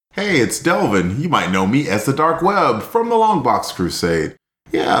Hey, it's Delvin. You might know me as the Dark Web from the Longbox Crusade.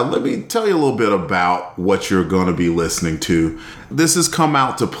 Yeah, let me tell you a little bit about what you're going to be listening to. This has Come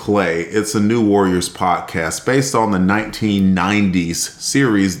Out to Play. It's a New Warriors podcast based on the 1990s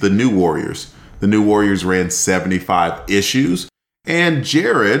series, The New Warriors. The New Warriors ran 75 issues, and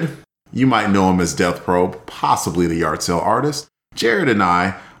Jared, you might know him as Death Probe, possibly the yard sale artist. Jared and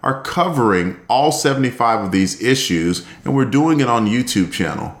I are covering all 75 of these issues, and we're doing it on YouTube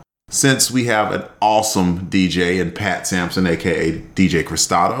channel. Since we have an awesome DJ in Pat Sampson, aka DJ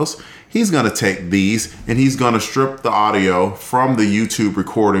Cristados, he's going to take these and he's going to strip the audio from the YouTube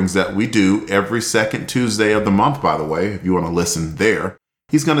recordings that we do every second Tuesday of the month, by the way, if you want to listen there.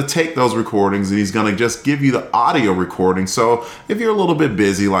 He's going to take those recordings and he's going to just give you the audio recording. So if you're a little bit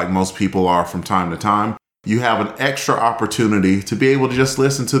busy, like most people are from time to time, you have an extra opportunity to be able to just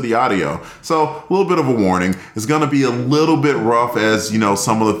listen to the audio. So a little bit of a warning. It's going to be a little bit rough as, you know,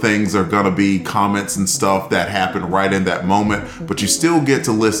 some of the things are going to be comments and stuff that happen right in that moment, but you still get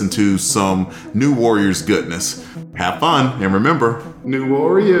to listen to some New Warriors goodness. Have fun. And remember, New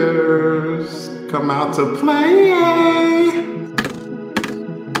Warriors, come out to play.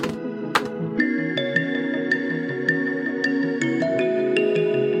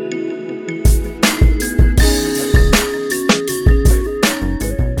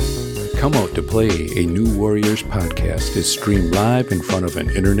 Come Out to Play, a New Warriors podcast, is streamed live in front of an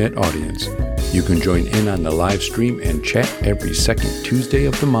internet audience. You can join in on the live stream and chat every second Tuesday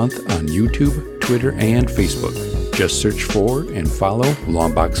of the month on YouTube, Twitter, and Facebook. Just search for and follow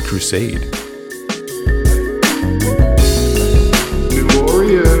Longbox Crusade. New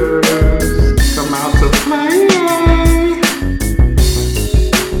Warriors, come out to play.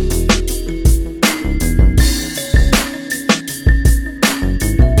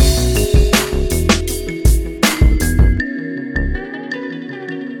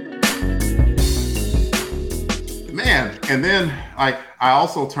 And then I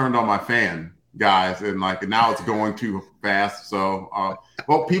also turned on my fan, guys, and now it's going too fast. So,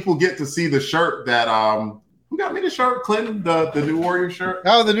 well, people get to see the shirt that who got me the shirt? Clinton, the New Warriors shirt.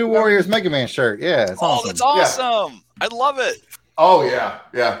 Oh, the New Warriors Mega Man shirt. Yeah, it's awesome. That's awesome. Yeah. I love it. Oh yeah.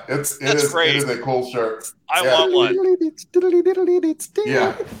 It is great. It is a cool shirt. I want one. Yeah, a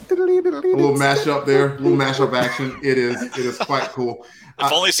little mashup there, little mashup action. It is quite cool.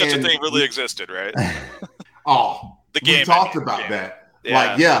 If only such a thing really existed, right? Oh. The game. We talked about that.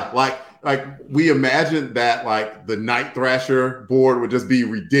 Yeah. Like we imagined that like the Night Thrasher board would just be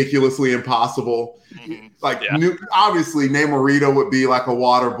ridiculously impossible. Mm-hmm. Obviously Namorita would be like a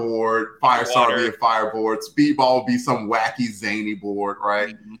water board, Firestar would be a fire board, Speedball would be some wacky zany board,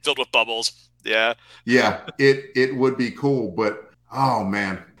 right? Filled with bubbles. Yeah. Yeah, it would be cool, but oh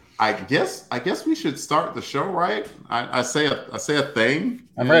man. I guess we should start the show, right? I say a thing.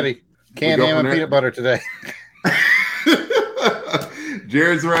 I'm ready. Canned ham and peanut butter today.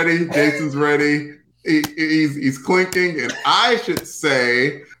 Jared's ready. Jason's ready. He's clinking, and I should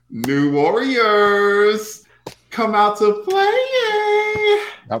say, New Warriors, come out to play.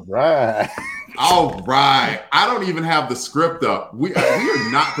 All right. I don't even have the script up. We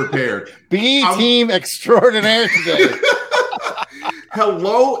are not prepared. Team extraordinaire today.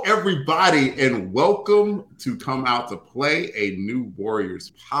 Hello, everybody, and welcome to Come Out to Play, a New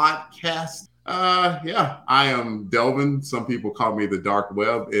Warriors podcast. I am Delvin. Some people call me the Dark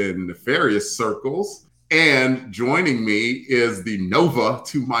Web in nefarious circles. And joining me is the Nova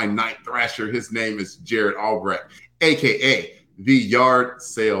to my Night Thrasher. His name is Jared Albrecht, a.k.a. the Yard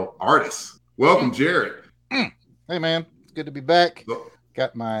Sale Artist. Welcome, Jared. Hey, man. It's good to be back.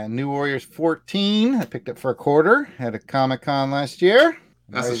 Got my New Warriors 14. I picked up for $quarter at a Comic-Con last year.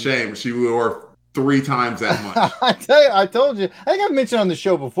 That's a shame. She wore 3 times that much. I told you. I think I've mentioned on the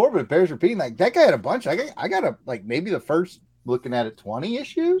show before, but it bears repeating. Like that guy had a bunch. I got maybe the first, looking at it, 20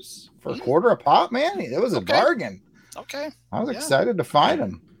 issues for $quarter a pop. Man, it was a bargain. Okay, I was excited to find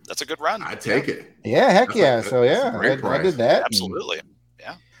them. That's a good run. I take it. Yeah, heck yeah. So yeah, I did that. Absolutely.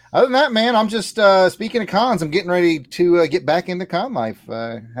 Yeah. Other than that, man, I'm just speaking of cons. I'm getting ready to get back into con life.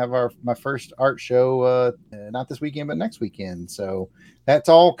 Have my first art show not this weekend, but next weekend. So that's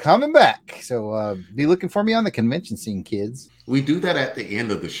all coming back. So be looking for me on the convention scene, kids. We do that at the end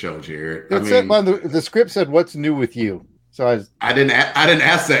of the show, Jared. The script said, "What's new with you?" So I didn't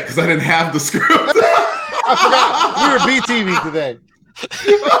ask that because I didn't have the script. I forgot we were BTV today.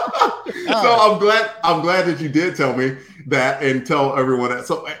 So I'm glad that you did tell me that and tell everyone that.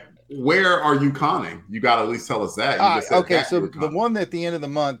 So where are you conning? You got to at least tell us that. Okay, so the one at the end of the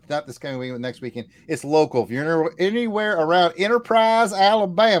month, not this coming weekend, next weekend, it's local. If you're anywhere around Enterprise,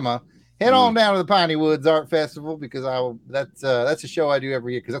 Alabama, head on down to the Piney Woods Art Festival because that's a show I do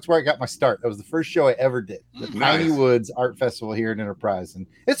every year because that's where I got my start. That was the first show I ever did. The Piney Woods Art Festival here in Enterprise, and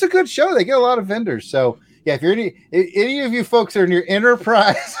it's a good show. They get a lot of vendors. So yeah, if you're any of you folks are near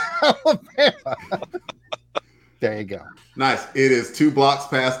Enterprise, Alabama, there you go. Nice. It is 2 blocks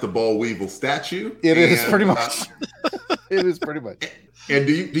past the Boll Weevil statue. It is pretty much. It is pretty much. And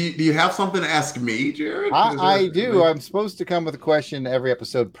do you have something to ask me, Jared? I do. I'm supposed to come with a question every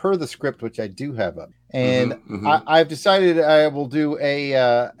episode per the script, which I do have up. And I've decided I will do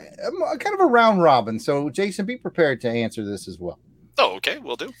a kind of a round robin. So, Jason, be prepared to answer this as well. Oh, okay.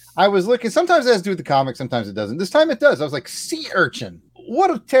 We'll do. I was looking. Sometimes it has to do with the comics. Sometimes it doesn't. This time it does. I was like, sea urchin.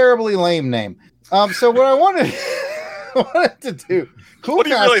 What a terribly lame name. So what I wanted to do. Cool what do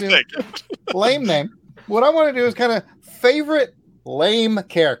you costume, really think? lame name. What I want to do is kind of favorite lame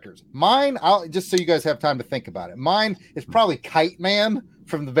characters. Mine, just so you guys have time to think about it. Mine is probably Kite Man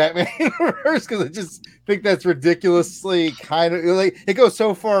from the Batman universe because I just think that's ridiculously kind of like it goes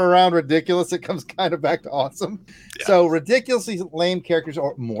so far around ridiculous it comes kind of back to awesome. Yeah. So ridiculously lame characters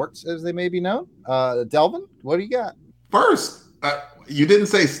or Morts as they may be known. Delvin, what do you got? First, you didn't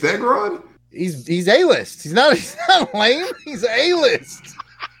say Stegron? He's A-list. He's not lame. He's A-list.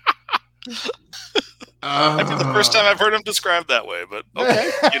 I think the first time I've heard him described that way, but okay,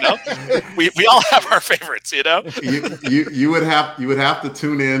 we all have our favorites, You would have to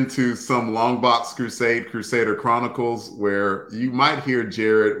tune in to some Longbox Crusader Chronicles where you might hear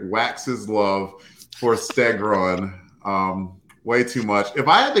Jared wax his love for Stegron way too much. If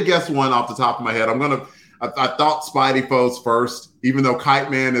I had to guess one off the top of my head, I thought Spidey Foes first, even though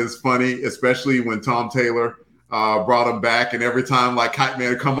Kite Man is funny, especially when Tom Taylor brought him back, and every time like Kite Man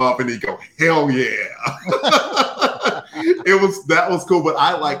would come up and he'd go, hell yeah. That was cool, but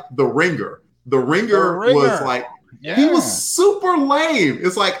I like the Ringer. The Ringer was like, he was super lame.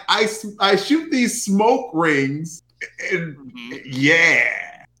 It's like I shoot these smoke rings and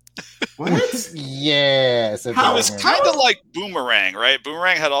What? Yes. It was kind of like Boomerang, right?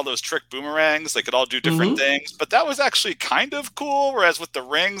 Boomerang had all those trick boomerangs. They could all do different things, but that was actually kind of cool. Whereas with the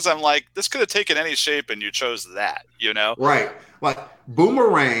rings, I'm like, this could have taken any shape and you chose that, Right. Like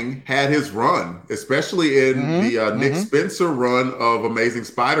Boomerang had his run, especially in the Nick Spencer run of Amazing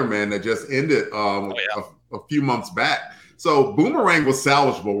Spider-Man that just ended a few months back. So Boomerang was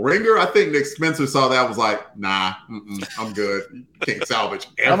salvageable. Ringer, I think Nick Spencer saw that was like, nah, I'm good. Can't salvage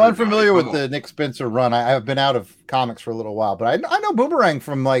everybody. I'm unfamiliar with the Nick Spencer run. I have been out of comics for a little while, but I know Boomerang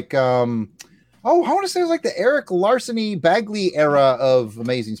from like, I want to say it was like the Eric Larceny Bagley era of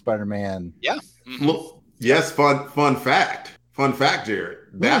Amazing Spider-Man. Yeah. Look, yes, fun fact, Jared.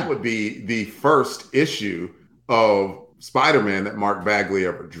 That would be the first issue of Spider-Man that Mark Bagley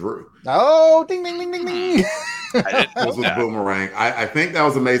ever drew. Oh, ding, ding, ding, ding, ding. It was with Boomerang. I think that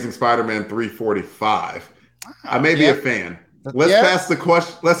was Amazing Spider-Man 345. I may be a fan. Let's pass the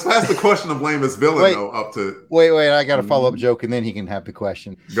question. Let's pass the question of lamest villain though up to. Wait! I got a follow-up joke, and then he can have the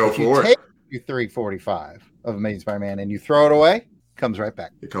question. Go for it. You 345 of Amazing Spider-Man, and you throw it away. Comes right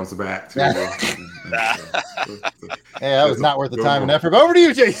back. It comes back. That was not worth the time and effort. But over to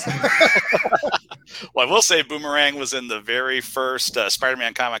you, Jason. Well, I will say Boomerang was in the very first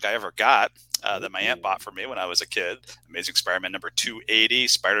Spider-Man comic I ever got that my aunt bought for me when I was a kid. Amazing Spider-Man number 280,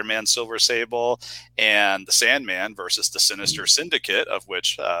 Spider-Man Silver Sable, and the Sandman versus the Sinister Syndicate, of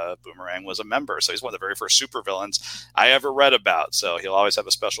which Boomerang was a member. So he's one of the very first supervillains I ever read about. So he'll always have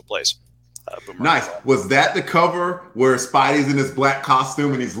a special place. Nice. Was that the cover where Spidey's in his black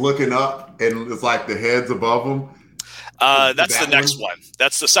costume and he's looking up and it's like the head's above him? That's the next one.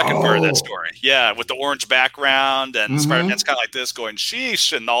 That's the second part of that story. Yeah, with the orange background and Spider-Man's kind of like this going,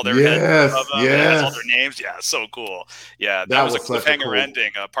 sheesh, and all their heads above them. It has all their names. Yeah, so cool. Yeah, that was a cliffhanger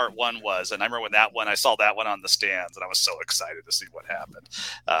ending. Part one was. And I remember when I saw that one on the stands and I was so excited to see what happened.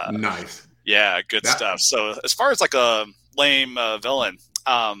 Nice. Yeah, good stuff. So as far as like a lame villain,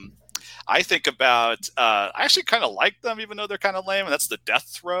 I think about, I actually kind of like them, even though they're kind of lame. And that's the Death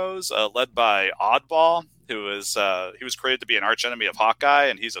Throes, led by Oddball, who is, he was created to be an archenemy of Hawkeye,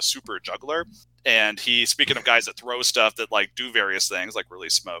 and he's a super juggler. And he, speaking of guys that throw stuff that like do various things, like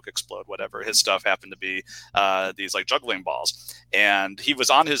release smoke, explode, whatever, his stuff happened to be these like juggling balls. And he was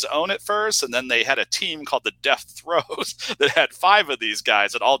on his own at first, and then they had a team called the Death Throes that had 5 of these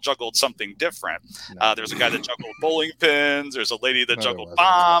guys that all juggled something different. There's a guy that juggled bowling pins. There's a lady that juggled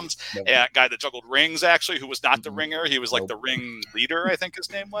bombs, and a guy that juggled rings, actually, who was not the ringer. He was like the ring leader, I think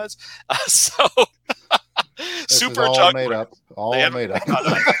his name was. So... super all made up. Made up.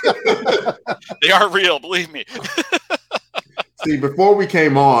 They are real, believe me. See, before we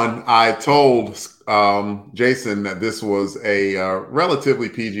came on, I told Jason, that this was a relatively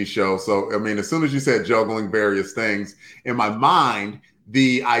PG show. So, I mean, as soon as you said juggling various things, in my mind,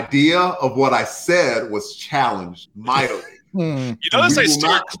 the idea of what I said was challenged mightily. You notice I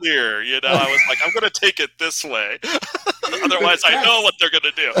steered clear. You know, I was like, I'm going to take it this way. Otherwise, I know what they're going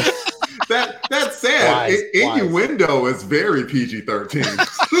to do. That said, innuendo is very PG-13.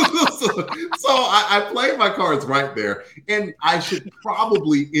 so I played my cards right there. And I should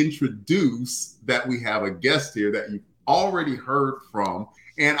probably introduce that we have a guest here that you've already heard from.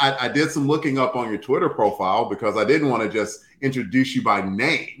 And I did some looking up on your Twitter profile because I didn't want to just introduce you by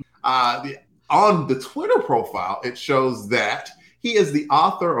name. On the Twitter profile, it shows that he is the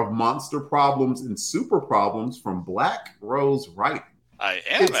author of Monster Problems and Super Problems from Black Rose Writing. I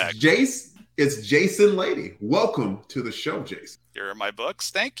am. It's Jason Lady. Welcome to the show, Jason. Here are my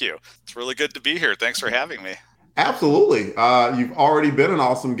books. Thank you. It's really good to be here. Thanks for having me. Absolutely. You've already been an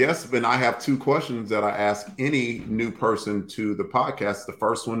awesome guest, and I have two questions that I ask any new person to the podcast. The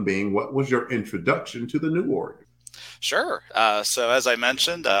first one being, what was your introduction to the New Warrior? Sure. So as I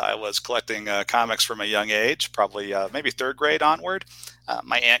mentioned, I was collecting comics from a young age, probably maybe third grade onward.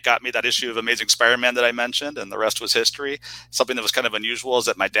 My aunt got me that issue of Amazing Spider-Man that I mentioned, and the rest was history. Something that was kind of unusual is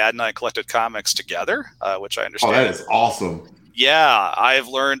that my dad and I collected comics together, which I understand. Oh, that is awesome. Yeah, I've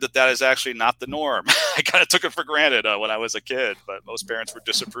learned that is actually not the norm. I kind of took it for granted when I was a kid, but most parents were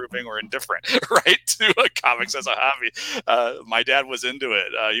disapproving or indifferent, right, to comics as a hobby. My dad was into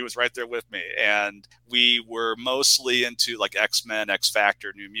it. He was right there with me. And we were mostly into like X-Men,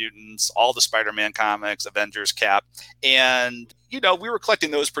 X-Factor, New Mutants, all the Spider-Man comics, Avengers, Cap. And you know, we were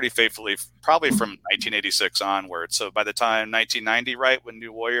collecting those pretty faithfully, probably from 1986 onward. So by the time 1990, right, when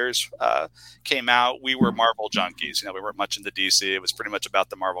New Warriors came out, we were Marvel junkies. You know, we weren't much into DC. It was pretty much about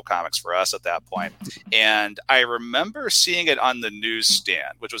the Marvel comics for us at that point. And I remember seeing it on the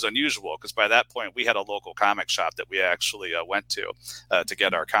newsstand, which was unusual because by that point we had a local comic shop that we actually went to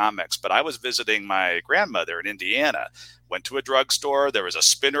get our comics. But I was visiting my grandmother in Indiana. Went to a drugstore. There was a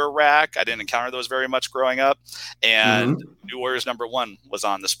spinner rack. I didn't encounter those very much growing up. And New Warriors #1 was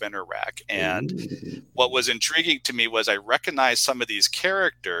on the spinner rack. And what was intriguing to me was I recognized some of these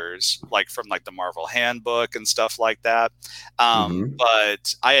characters, like from like the Marvel Handbook and stuff like that.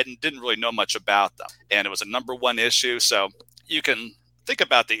 But I didn't really know much about them. And it was a #1 issue. So you can think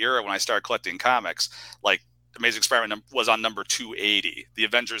about the era when I started collecting comics, like Amazing Spider-Man was on number 280. The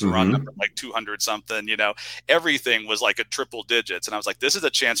Avengers were on number like 200 something, you know, everything was like a triple digits. And I was like, this is a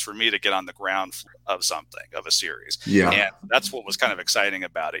chance for me to get on the ground of something, of a series. Yeah. And that's what was kind of exciting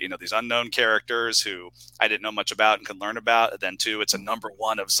about it. You know, these unknown characters who I didn't know much about and could learn about. And then two, it's a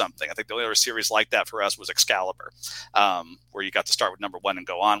 #1 of something. I think the only other series like that for us was Excalibur, where you got to start with #1 and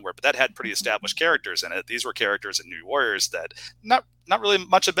go onward, but that had pretty established characters in it. These were characters in New Warriors that not really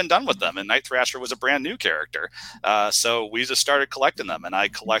much had been done with them. And Night Thrasher was a brand new character. So we just started collecting them. And I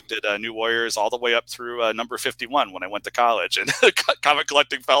collected New Warriors all the way up through number 51 when I went to college. And comic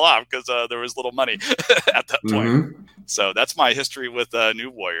collecting fell off because there was little money at that point. So that's my history with New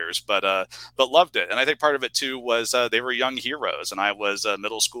Warriors, but loved it. And I think part of it, too, was they were young heroes. And I was a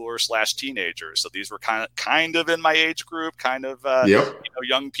middle schooler / teenager. So these were kind of in my age group, kind of you know,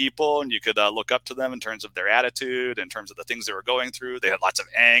 young people. And you could look up to them in terms of their attitude, in terms of the things they were going through. They had lots of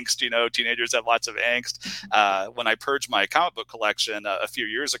angst, you know, teenagers have lots of angst. When I purged my comic book collection a few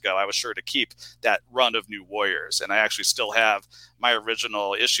years ago, I was sure to keep that run of New Warriors. And I actually still have my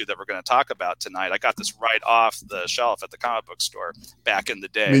original issue that we're going to talk about tonight. I got this right off the shelf at the comic book store back in the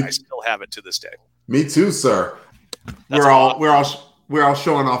day. I still have it to this day. Me too, sir. We're all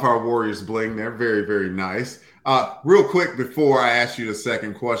showing off our Warriors bling there. Very, very nice. Real quick before I ask you the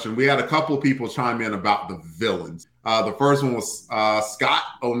second question, we had a couple of people chime in about the villains. The first one was Scott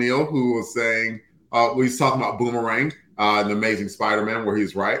O'Neill, who was saying, we was talking about Boomerang, the Amazing Spider-Man, where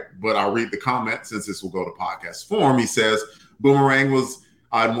he's right. But I'll read the comment since this will go to podcast form. He says, Boomerang was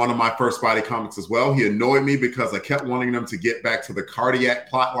in one of my first Spidey comics as well. He annoyed me because I kept wanting them to get back to the Cardiac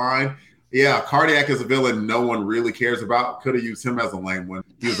plot line. Yeah, Cardiac is a villain no one really cares about. Could have used him as a lame one.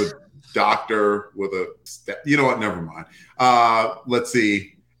 He was a doctor with a, you know what, never mind. Let's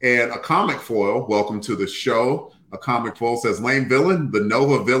see. And a comic foil, welcome to the show. A comic foil says, lame villain, the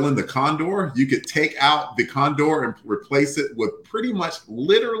Nova villain, the Condor. You could take out the Condor and replace it with pretty much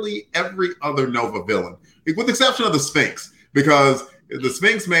literally every other Nova villain, with the exception of the Sphinx, because the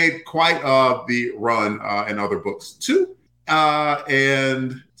Sphinx made quite the run in other books too.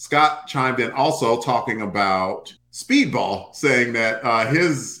 And Scott chimed in also talking about Speedball, saying that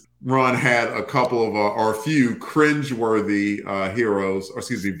his run had a couple of or a few cringe-worthy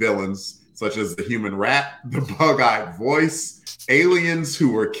villains, such as the human rat, the bug-eyed voice, aliens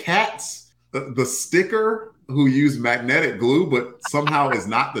who were cats, the sticker who used magnetic glue, but somehow is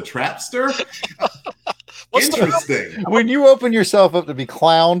not the Trapster. Interesting. When you open yourself up to be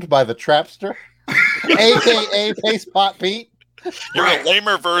clowned by the Trapster, aka Paste Pot Pete. You're a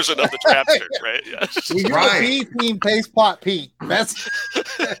lamer version of the Trapster, right? Yeah. When you're the B-team Paste Pot Pete. That's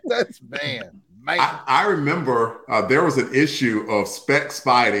man. I remember there was an issue of Spec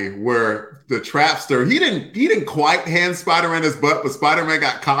Spidey where the Trapster he didn't quite hand Spider-Man his butt, but Spider-Man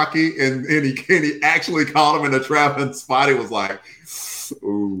got cocky and he actually caught him in a trap, and Spidey was like,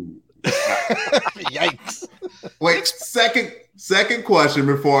 "Ooh, yikes!" Wait, second question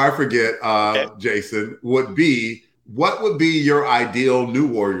before I forget, okay. Jason, would be what would be your ideal New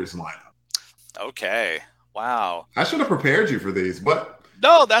Warriors lineup? Okay, wow. I should have prepared you for these, but.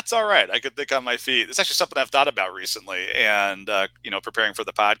 No, that's all right. I could think on my feet. It's actually something I've thought about recently, and preparing for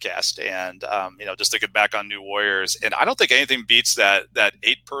the podcast, and just thinking back on New Warriors. And I don't think anything beats that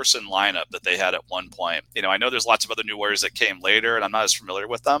 8-person lineup that they had at one point. I know there's lots of other New Warriors that came later, and I'm not as familiar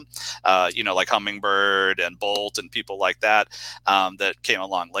with them. Like Hummingbird and Bolt and people like that that came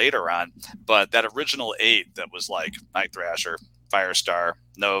along later on. But that original 8 that was like Night Thrasher, Firestar,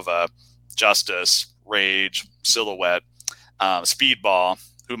 Nova, Justice, Rage, Silhouette. Speedball.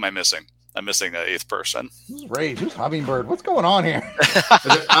 Who am I missing? I'm missing an 8th person. Who's Rage? Who's Hummingbird? What's going on here?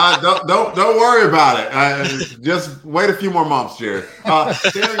 Don't worry about it. Just wait a few more months, Jared.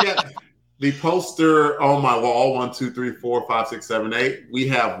 Staring at the poster on my wall, 1, 2, 3, 4, 5, 6, 7, 8. We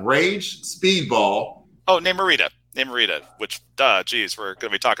have Rage, Speedball. Oh, Namorita, which, geez, we're going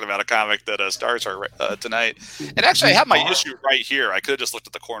to be talking about a comic that stars her tonight. And actually, I have my issue right here. I could have just looked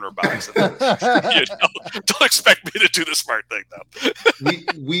at the corner box. And, don't expect me to do the smart thing, though.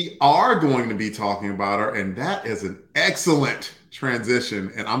 we are going to be talking about her, and that is an excellent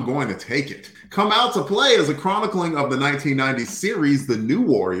transition, and I'm going to take it. Come Out to Play is a chronicling of the 1990 series, The New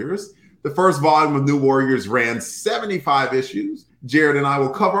Warriors. The first volume of New Warriors ran 75 issues. Jared and I will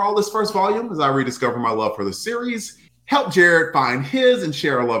cover all this first volume as I rediscover my love for the series, help Jared find his, and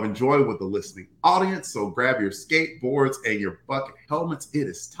share our love and joy with the listening audience. So grab your skateboards and your bucket helmets. It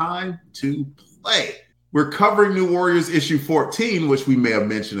is time to play. We're covering New Warriors issue 14, which we may have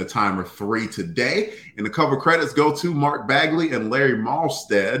mentioned a time or 3 today. And the cover credits go to Mark Bagley and Larry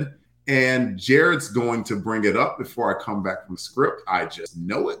Malstead. And Jared's going to bring it up before I come back from the script. I just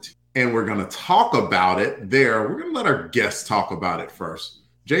know it. And we're going to talk about it there. We're going to let our guests talk about it first.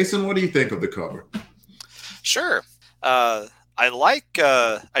 Jason, what do you think of the cover? Sure. I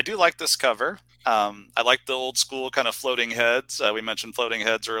do like this cover. I like the old school kind of floating heads. We mentioned floating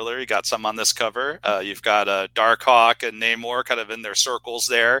heads earlier. You got some on this cover. You've got Darkhawk and Namor kind of in their circles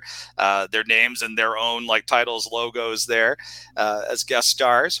there. Their names and their own like titles, logos there as guest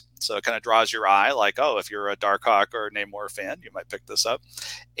stars. So it kind of draws your eye like, oh, if you're a Darkhawk or a Namor fan, you might pick this up.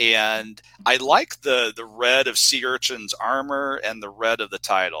 And I like the red of Sea Urchin's armor and the red of the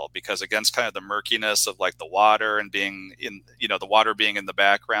title, because against kind of the murkiness of like the water and being in, the water being in the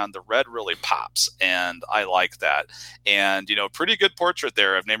background, the red really pops. And I like that. And, pretty good portrait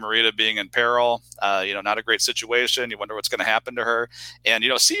there of Namorita being in peril, not a great situation. You wonder what's going to happen to her. And,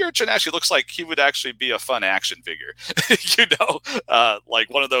 Sea Urchin actually looks like he would actually be a fun action figure, like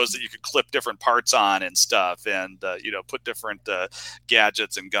one of those that you could clip different parts on and stuff, and put different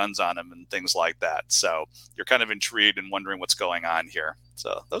gadgets and guns on them and things like that. So you're kind of intrigued and wondering what's going on here.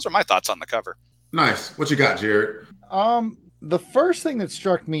 So those are my thoughts on the cover. Nice. What you got, Jared? The first thing that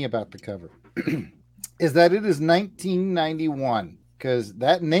struck me about the cover is that it is 1991, because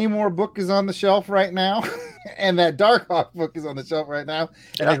that Namor book is on the shelf right now and that Darkhawk book is on the shelf right now.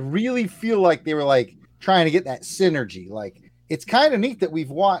 And I really feel like they were like trying to get that synergy. Like, it's kind of neat that we've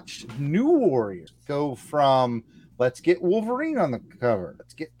watched New Warriors go from let's get Wolverine on the cover,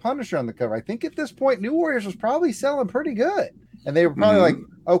 let's get Punisher on the cover. I think at this point, New Warriors was probably selling pretty good. And they were probably like,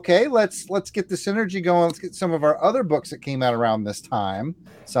 okay, let's get the synergy going. Let's get some of our other books that came out around this time,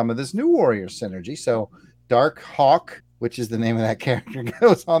 some of this New Warriors synergy. So Darkhawk, which is the name of that character,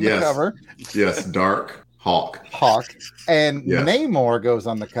 goes on the cover. Yes, Darkhawk. And Namor goes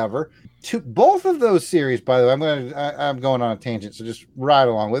on the cover. Both of those series, by the way, I'm going on a tangent, so just ride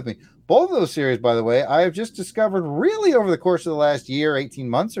along with me. Both of those series, by the way, I have just discovered really over the course of the last year, 18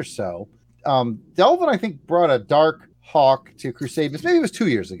 months or so. Delvin, I think, brought a Darkhawk to Crusade. Maybe it was 2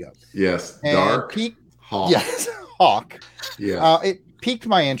 years ago. Yes, Darkhawk. Yes, Hawk. Yeah. It piqued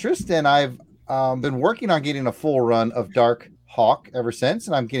my interest, and I've been working on getting a full run of Darkhawk ever since,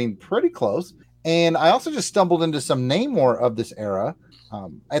 and I'm getting pretty close. And I also just stumbled into some Namor of this era.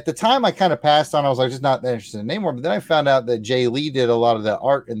 At the time, I kind of passed on. I was like, just not that interested in Namor. But then I found out that Jay Lee did a lot of the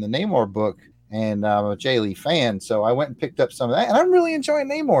art in the Namor book, and I'm a Jay Lee fan. So I went and picked up some of that, and I'm really enjoying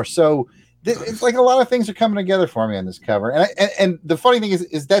Namor. So It's like a lot of things are coming together for me on this cover, and the funny thing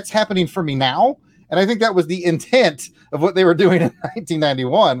is that's happening for me now, and I think that was the intent of what they were doing in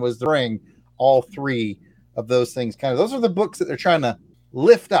 1991 was to bring all three of those things. Kind of those are the books that they're trying to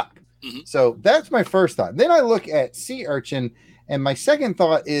lift up. Mm-hmm. So that's my first thought. Then I look at Sea Urchin, and my second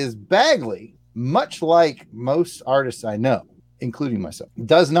thought is Bagley, much like most artists I know, including myself,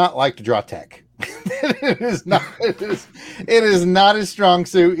 does not like to draw tech. It is not his strong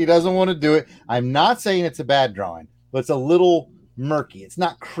suit. He doesn't want to do it. I'm not saying it's a bad drawing, but it's a little murky. It's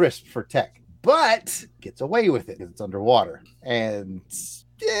not crisp for tech, but gets away with it because it's underwater. And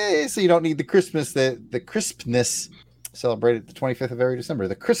so you don't need the crispness celebrated the 25th of every December.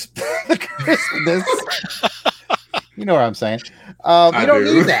 The crispness. You know what I'm saying? You don't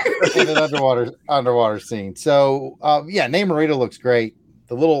need that in an underwater scene. So Namorita looks great.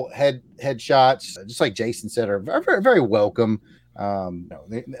 The little head shots, just like Jason said, are very, very welcome. A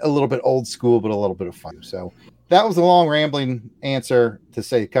little bit old school, but a little bit of fun. So that was a long rambling answer to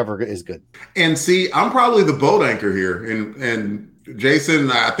say the cover is good. And see, I'm probably the boat anchor here. And Jason,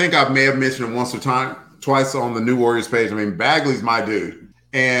 I think I may have mentioned it once or twice on the New Warriors page. I mean, Bagley's my dude.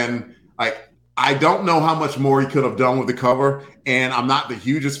 And I don't know how much more he could have done with the cover. And I'm not the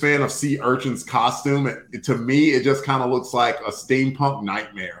hugest fan of Sea Urchin's costume. To me, it just kind of looks like a steampunk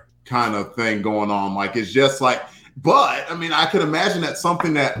nightmare kind of thing going on. Like, it's just like, but I mean, I could imagine that's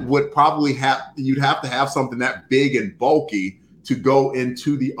something that would probably you'd have to have something that big and bulky to go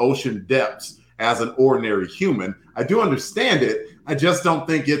into the ocean depths as an ordinary human. I do understand it. I just don't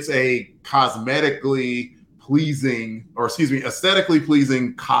think it's a aesthetically pleasing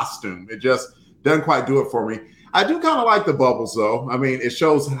costume. It just doesn't quite do it for me. I do kind of like the bubbles, though. I mean, it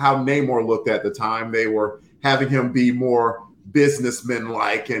shows how Namor looked at the time. They were having him be more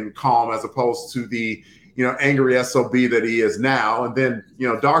businessman-like and calm as opposed to the, angry SOB that he is now. And then,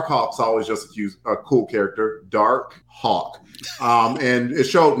 Darkhawk's always just a cool character, Dark Hawk. And it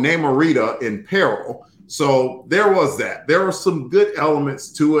showed Namorita in peril. So there was that. There were some good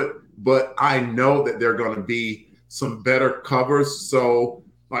elements to it, but I know that there are going to be some better covers. So,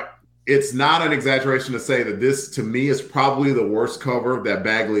 it's not an exaggeration to say that this, to me, is probably the worst cover that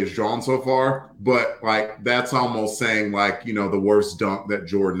Bagley has drawn so far. But that's almost saying the worst dunk that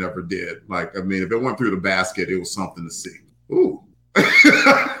Jordan ever did. If it went through the basket, it was something to see. Ooh,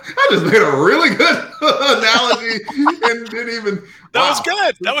 I just made a really good analogy and didn't even. That was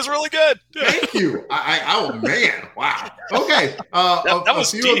good. That was really good. Thank you. Oh man, wow. Okay, that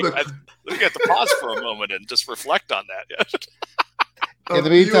was deep. We got to pause for a moment and just reflect on that. In the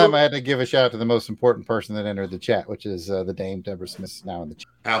meantime, I had to give a shout out to the most important person that entered the chat, which is the Dame Deborah Smith, now in the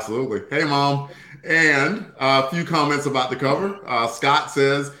chat. Absolutely. Hey, Mom. And a few comments about the cover. Scott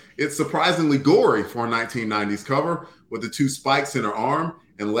says, it's surprisingly gory for a 1990s cover with the two spikes in her arm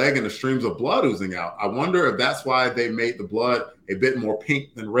and leg and the streams of blood oozing out. I wonder if that's why they made the blood a bit more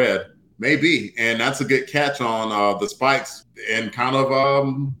pink than red. Maybe. And that's a good catch on the spikes and kind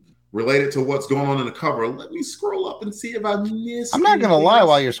of related to what's going on in the cover. Let me scroll up and see if I missed. I'm not going to lie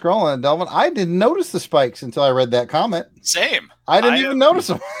while you're scrolling, Delvin. I didn't notice the spikes until I read that comment. Same. I didn't even notice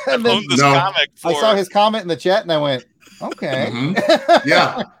them. And then comic I saw his comment in the chat and I went, okay. Mm-hmm.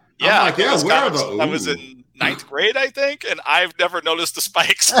 Yeah. Yeah. Where are those? I was in 9th grade, I think, and I've never noticed the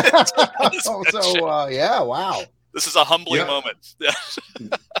spikes. Wow. This is a humbling moment.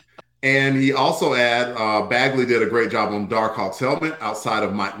 And he also Bagley did a great job on Darkhawk's helmet outside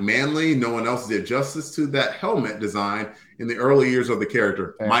of Mike Manley. No one else did justice to that helmet design in the early years of the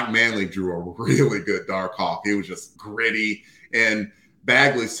character. Okay. Mike Manley drew a really good Darkhawk. He was just gritty. And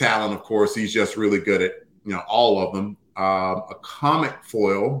Bagley's talent, of course, he's just really good at, all of them. A comic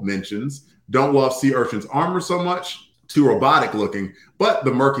foil mentions, don't love Sea Urchin's armor so much, too robotic looking, but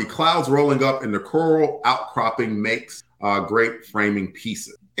the murky clouds rolling up in the coral outcropping makes great framing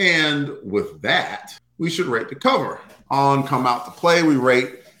pieces. And with that, we should rate the cover. On Come Out to Play, we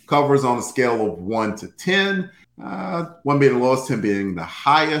rate covers on a scale of 1 to 10. 1 being the lowest, 10 being the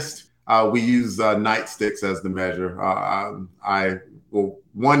highest. We use nightsticks as the measure. I will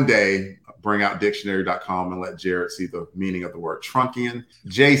one day bring out dictionary.com and let Jared see the meaning of the word trunkian.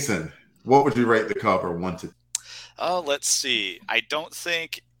 Jason, what would you rate the cover 1 to 10? Let's see. I don't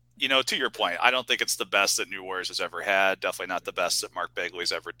think... to your point, I don't think it's the best that New Warriors has ever had. Definitely not the best that Mark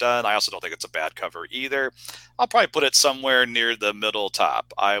Bagley's ever done. I also don't think it's a bad cover either. I'll probably put it somewhere near the middle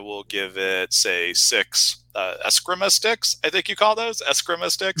top. I will give it, say, 6 Eskrima sticks. I think you call those Eskrima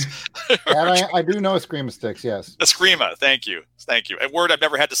sticks. I do know Eskrima sticks, yes. Eskrima, thank you. A word I've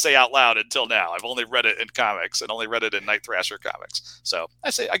never had to say out loud until now. I've only read it in comics and only read it in Night Thrasher comics. So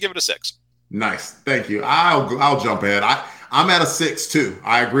I give it a 6. Nice. Thank you. I'll jump ahead. I'm at a 6 too.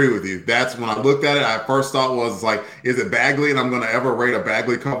 I agree with you. That's when I looked at it. I first thought was like, is it Bagley? And I'm going to ever rate a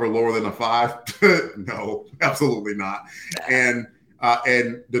Bagley cover lower than a 5? No, absolutely not. And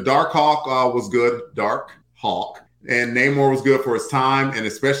the Dark Hawk was good. Dark Hawk. And Namor was good for his time, and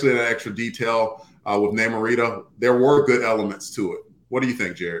especially that extra detail with Namorita. There were good elements to it. What do you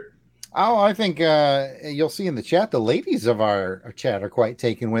think, Jared? Oh, I think you'll see in the chat, the ladies of our chat are quite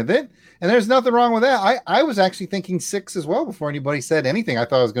taken with it. And there's nothing wrong with that. I was actually thinking 6 as well before anybody said anything. I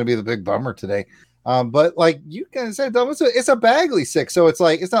thought it was going to be the big bummer today. But like you guys said, it's a Bagley 6. So it's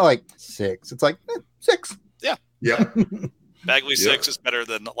not like 6. It's like 6. Yeah. Yep. Bagley 6 is better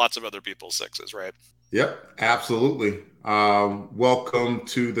than lots of other people's 6s, right? Yep, absolutely. Welcome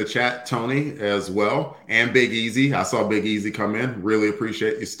to the chat, Tony, as well. And Big Easy. I saw Big Easy come in. Really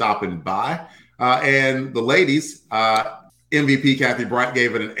appreciate you stopping by. And the ladies, MVP Kathy Bright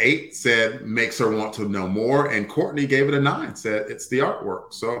gave it an 8, said makes her want to know more. And Courtney gave it a 9, said it's the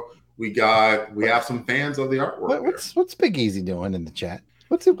artwork. So we have some fans of the artwork. What's Big Easy doing in the chat?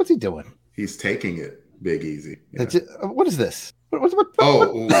 What's he doing? He's taking it, Big Easy. Yeah. What is this? What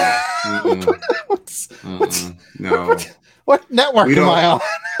network am I on?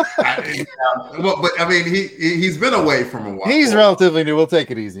 But I mean, he's been away from a while. He's relatively new. We'll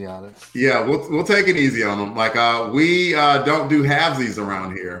take it easy on it. Yeah, we'll take it easy on him. Like we don't do halvesies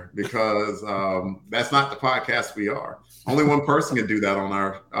around here because that's not the podcast we are. Only one person can do that on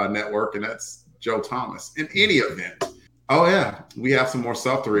our network, and that's Joe Thomas. In any event. Oh, yeah. We have some more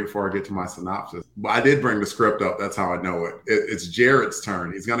stuff to read before I get to my synopsis. But I did bring the script up. That's how I know it. It's Jared's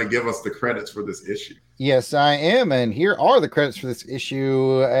turn. He's going to give us the credits for this issue. Yes, I am. And here are the credits for this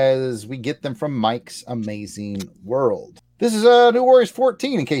issue as we get them from Mike's Amazing World. This is New Warriors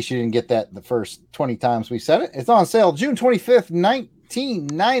 14, in case you didn't get that the first 20 times we said it. It's on sale June 25th,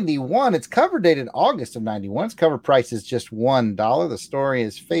 1991. It's cover dated August of 91. Its cover price is just $1. The story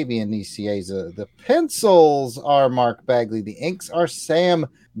is Fabian Nicieza. The pencils are Mark Bagley. The inks are Sam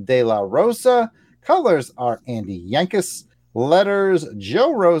De La Rosa. Colors are Andy Yankus. Letters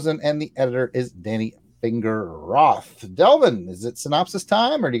Joe Rosen. And the editor is Danny Fingeroth. Delvin, is it synopsis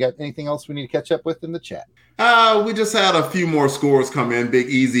time, or do you got anything else we need to catch up with in the chat? We just had a few more scores come in. Big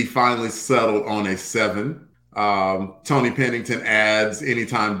Easy finally settled on a 7. Tony Pennington adds,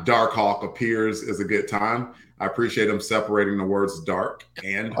 anytime Dark Hawk appears is a good time. I appreciate him separating the words dark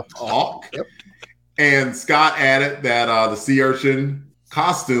and hawk. Yep. And Scott added that the sea urchin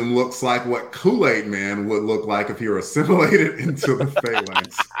costume looks like what Kool-Aid Man would look like if he were assimilated into the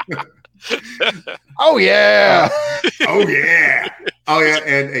phalanx. Oh yeah. Oh yeah.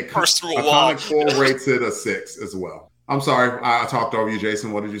 And a burst through a wall. Comic 4 rates it a 6 as well. I'm sorry, I talked over you,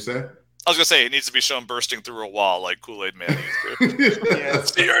 Jason. What did you say? I was gonna say it needs to be shown bursting through a wall like Kool-Aid Man used to. Yes,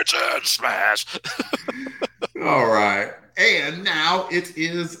 the urchin smash. All right, and now it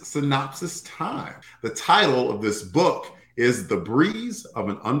is synopsis time. The title of this book is The Breeze of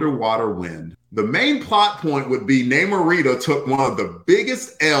an Underwater Wind. The main plot point would be Namorita took one of the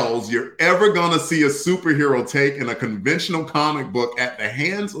biggest L's you're ever gonna see a superhero take in a conventional comic book at the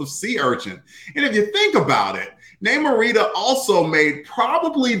hands of Sea Urchin. And if you think about it, Namorita also made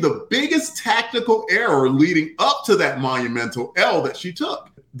probably the biggest tactical error leading up to that monumental L that she took.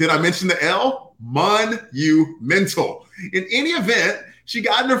 Did I mention the L? Monumental. In any event, she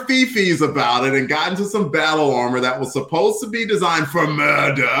got in her fee-fees about it and got into some battle armor that was supposed to be designed for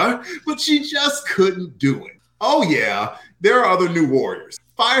murder, but she just couldn't do it. Oh yeah, there are other new warriors.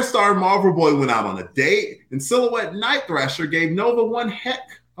 Firestar and Marvel Boy went out on a date, and Silhouette Night Thrasher gave Nova one heck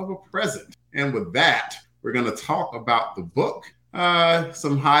of a present. And with that, we're going to talk about the book,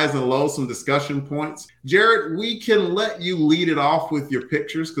 some highs and lows, some discussion points. Jared, we can let you lead it off with your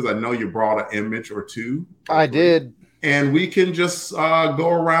pictures because I know you brought an image or two. I did. And we can just go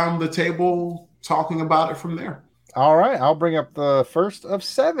around the table talking about it from there. All right. I'll bring up the first of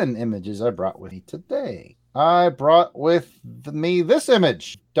 7 images I brought with me today. I brought with me this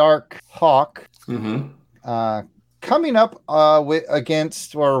image, Dark Hawk, coming up with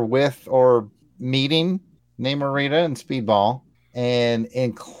meeting Namorita and Speedball, and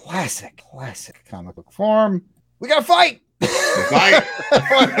in classic comic book form, we got to fight. Fight.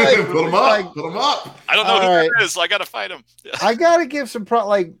 Put him up. I don't know who that is, so I got to fight him. I got to give some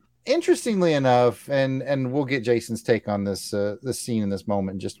interestingly enough, and we'll get Jason's take on this scene in this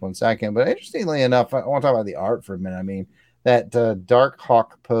moment in just one second. But interestingly enough, I want to talk about the art for a minute. I mean, that Dark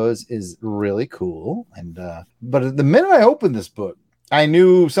Hawk pose is really cool, and but the minute I opened this book, I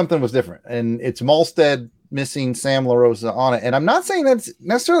knew something was different, and it's Molstead missing Sam La Rosa on it. And I'm not saying that's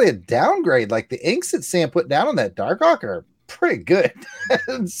necessarily a downgrade. Like the inks that Sam put down on that Dark Hawk are pretty good.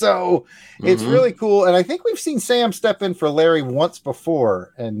 And so it's really cool. And I think we've seen Sam step in for Larry once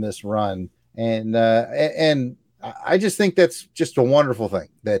before in this run. And I just think that's just a wonderful thing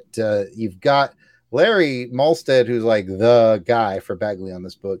that you've got Larry Molstead, who's like the guy for Bagley on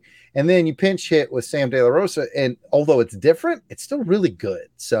this book. And then you pinch hit with Sam De La Rosa. And although it's different, it's still really good.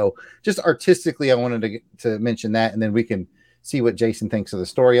 So just artistically, I wanted to mention that. And then we can see what Jason thinks of the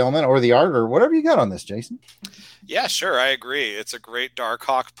story element or the art or whatever you got on this, Jason. Yeah, sure. I agree. It's a great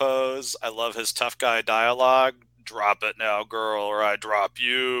Darkhawk pose. I love his tough guy dialogue. Drop it now, girl, or I drop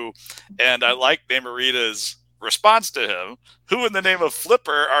you. And I like Namorita's response to him. Who in the name of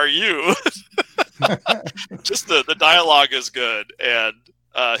Flipper are you? Just the dialogue is good. And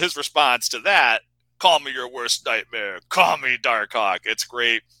his response to that, call me your worst nightmare. Call me Darkhawk. It's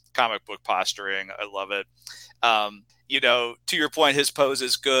great comic book posturing. I love it. To your point, his pose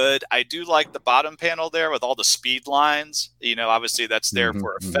is good. I do like the bottom panel there with all the speed lines. Obviously that's there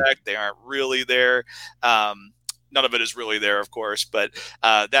for effect. They aren't really there. None of it is really there, of course, but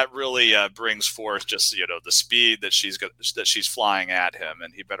that really brings forth just the speed that she's flying at him,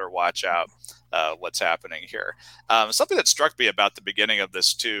 and he better watch out what's happening here. Something that struck me about the beginning of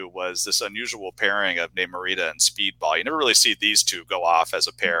this too was this unusual pairing of Namorita and Speedball. You never really see these two go off as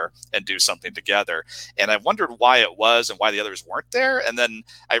a pair and do something together, and I wondered why it was and why the others weren't there. And then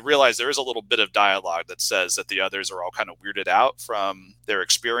I realized there is a little bit of dialogue that says that the others are all kind of weirded out from their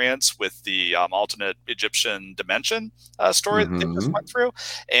experience with the alternate Egyptian dimension story that they just went through,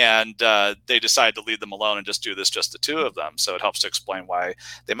 and they decided to leave them alone and just do this just the two of them. So it helps to explain why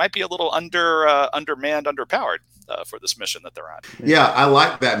they might be a little undermanned, underpowered for this mission that they're on. Yeah, I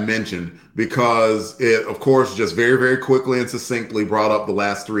like that mention because it, of course, just very, very quickly and succinctly brought up the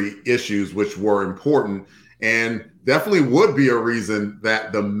last three issues, which were important and definitely would be a reason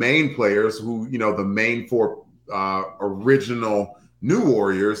that the main players who, the main four original New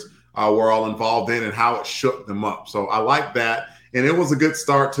Warriors were all involved in and how it shook them up. So I like that. And it was a good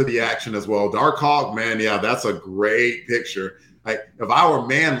start to the action as well. Darkhawk, man, yeah, that's a great picture. Like if I were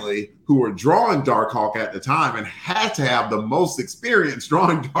Manley, who were drawing Darkhawk at the time and had to have the most experience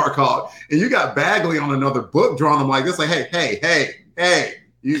drawing Darkhawk, and you got Bagley on another book drawing him like this, like, hey,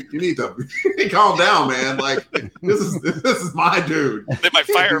 you need to calm down, man. Like this is my dude. They might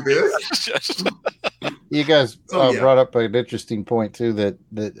fire me. You guys brought up an interesting point too. That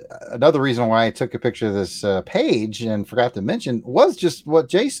another reason why I took a picture of this page and forgot to mention was just what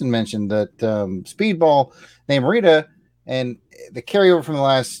Jason mentioned, that Speedball, Namorita, and the carryover from the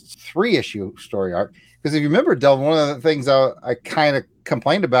last 3-issue story arc. Because if you remember, Delvin, one of the things I kind of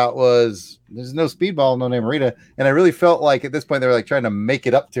complained about was there's no Speedball, no Namorita, and I really felt like at this point they were like trying to make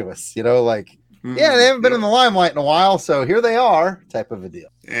it up to us, yeah, they haven't been in the limelight in a while, so here they are, type of a deal.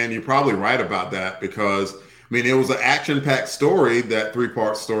 And you're probably right about that because it was an action-packed story, that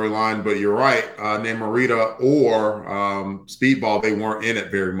 3-part storyline, but you're right, Namorita or Speedball, they weren't in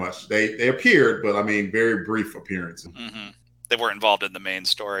it very much. They appeared, but very brief appearances. They weren't involved in the main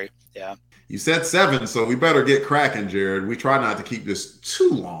story. Yeah. You said 7, so we better get cracking, Jared. We try not to keep this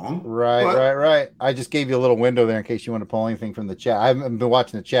too long. Right. I just gave you a little window there in case you want to pull anything from the chat. I haven't been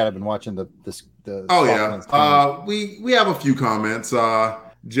watching the chat. I've been watching the oh yeah. We have a few comments.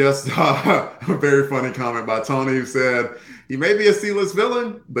 Just a very funny comment by Tony, who said he may be a C-list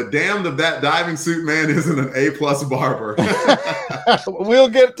villain, but damned if that diving suit man isn't an A+ barber. We'll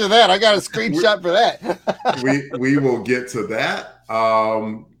get to that. I got a screenshot for that. we will get to that.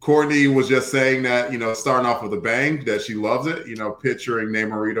 Courtney was just saying that, starting off with a bang, that she loves it, picturing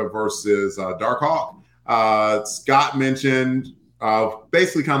Namorita versus Darkhawk. Scott mentioned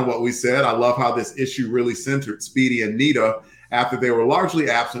basically kind of what we said. I love how this issue really centered Speedy and Nita after they were largely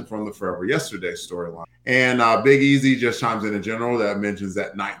absent from the Forever Yesterday storyline. And Big Easy just chimes in general that mentions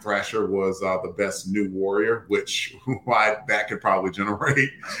that Night Thrasher was the best New Warrior, which why that could probably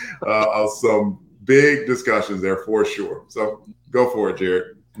generate some big discussions there for sure. So go for it,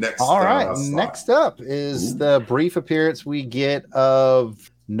 Jared. Next. All right. Next up is the brief appearance we get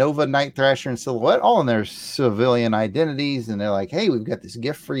of Nova, Night Thrasher, and Silhouette, all in their civilian identities. And they're like, hey, we've got this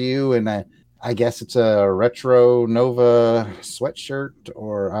gift for you. And I guess it's a retro Nova sweatshirt,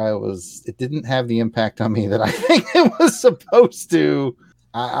 it didn't have the impact on me that I think it was supposed to.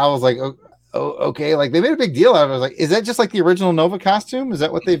 I was like, oh, okay. Like they made a big deal out of it. I was like, is that just like the original Nova costume? Is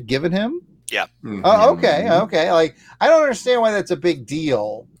that what they've given him? Yeah. Oh, okay. Like, I don't understand why that's a big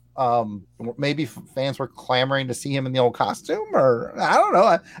deal. Maybe fans were clamoring to see him in the old costume, or I don't know.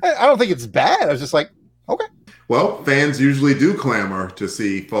 I don't think it's bad. I was just like, okay. Well, fans usually do clamor to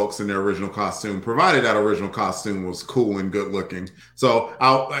see folks in their original costume, provided that original costume was cool and good looking. So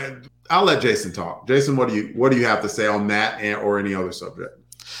I'll let Jason talk. Jason, what do you have to say on that or any other subject?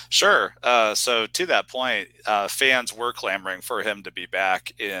 Sure. So to that point, fans were clamoring for him to be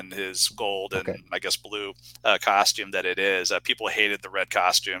back in his gold and I guess blue costume that it is. People hated the red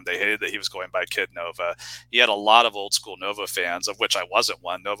costume. They hated that he was going by Kid Nova. He had a lot of old school Nova fans, of which I wasn't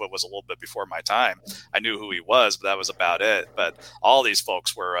one. Nova was a little bit before my time. I knew who he was, but that was about it. But all these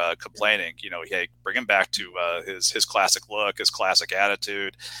folks were complaining, hey, bring him back to his classic look, his classic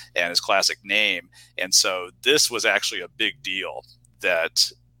attitude, and his classic name. And so this was actually a big deal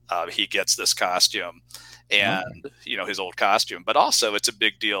that he gets this costume and, his old costume. But also it's a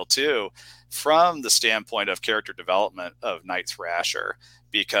big deal, too, from the standpoint of character development of Night Thrasher,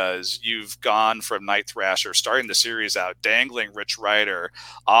 because you've gone from Night Thrasher starting the series out, dangling Rich Rider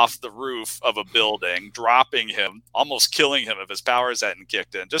off the roof of a building, dropping him, almost killing him if his powers hadn't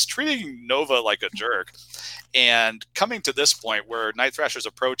kicked in, just treating Nova like a jerk. And coming to this point where Night Thrasher's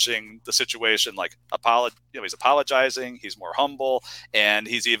approaching the situation like he's apologizing, he's more humble, and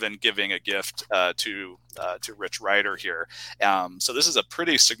he's even giving a gift to Rich Rider here. So this is a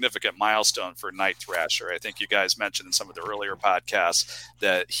pretty significant milestone for Night Thrasher. I think you guys mentioned in some of the earlier podcasts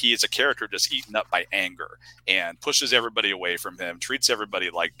that he is a character just eaten up by anger and pushes everybody away from him, treats everybody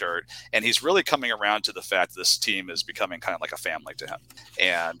like dirt. And he's really coming around to the fact that this team is becoming kind of like a family to him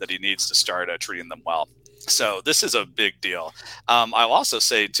and that he needs to start treating them well. So this is a big deal. I'll also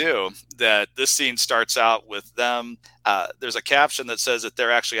say, too, that this scene starts out with them. There's a caption that says that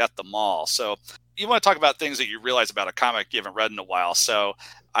they're actually at the mall. So you want to talk about things that you realize about a comic you haven't read in a while. So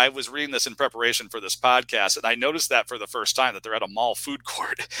I was reading this in preparation for this podcast, and I noticed that for the first time that they're at a mall food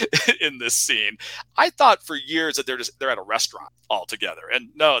court in this scene. I thought for years that they're at a restaurant altogether. And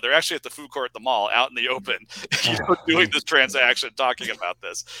no, they're actually at the food court at the mall out in the open, doing this transaction, talking about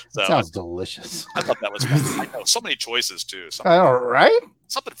this. So sounds delicious. I thought that was fun. I know, so many choices too. All right.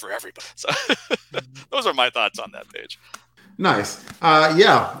 Something for everybody. So those are my thoughts on that page. Nice.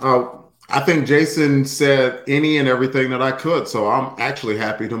 I think Jason said any and everything that I could, so I'm actually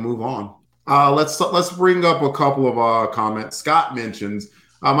happy to move on. Let's bring up a couple of comments. Scott mentions,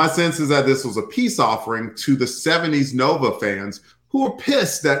 my sense is that this was a peace offering to the 70s Nova fans who were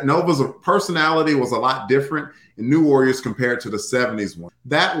pissed that Nova's personality was a lot different in New Warriors compared to the 70s one.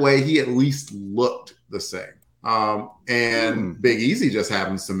 That way, he at least looked the same. Big Easy just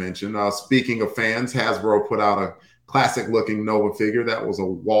happens to mention, speaking of fans, Hasbro put out a classic-looking Nova figure that was a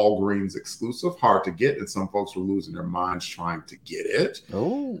Walgreens exclusive, hard to get, and some folks were losing their minds trying to get it.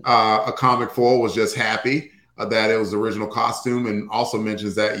 A Comic Foil was just happy that it was the original costume, and also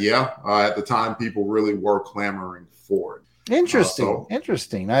mentions that, at the time, people really were clamoring for it.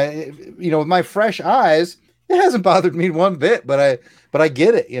 Interesting. With my fresh eyes, it hasn't bothered me one bit, but I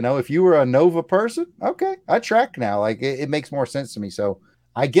get it. If you were a Nova person, okay, I track now. Like it makes more sense to me. So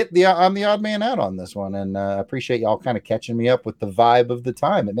I get I'm the odd man out on this one, and I appreciate y'all kind of catching me up with the vibe of the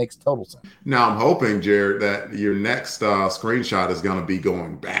time. It makes total sense. Now I'm hoping, Jared, that your next screenshot is going to be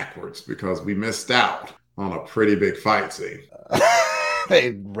going backwards because we missed out on a pretty big fight scene.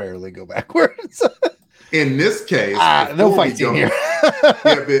 They rarely go backwards. In this case, no fight scene here.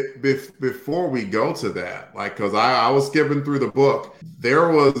 Before we go to that, because I was skipping through the book, there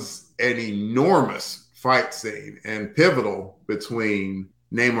was an enormous fight scene and pivotal between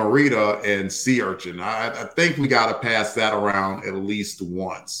Namorita and Sea Urchin. I think we got to pass that around at least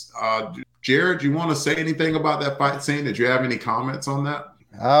once. Jared, you want to say anything about that fight scene? Did you have any comments on that?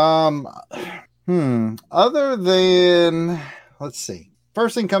 Other than, let's see.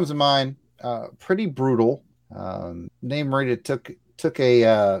 First thing comes to mind, pretty brutal. Namorita took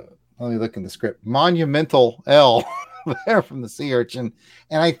a, let me look in the script, monumental L there from the Sea Urchin.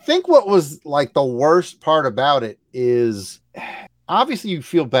 And I think what was like the worst part about it is obviously you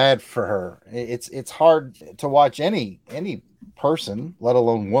feel bad for her. It's hard to watch any person, let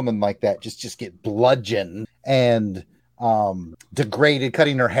alone woman like that, just get bludgeoned and degraded,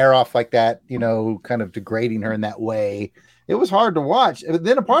 cutting her hair off like that, kind of degrading her in that way. It was hard to watch. But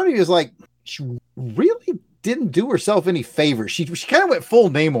then a part of you is like, she really didn't do herself any favors. She kind of went full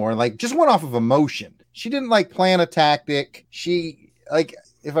Namor and just went off of emotion. She didn't plan a tactic. She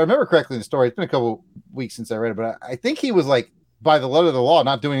if I remember correctly in the story, it's been a couple weeks since I read it, but I think he was by the letter of the law,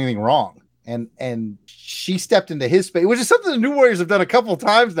 not doing anything wrong. And she stepped into his space, which is something the New Warriors have done a couple of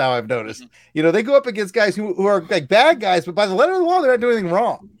times now, I've noticed. They go up against guys who are bad guys, but by the letter of the law, they're not doing anything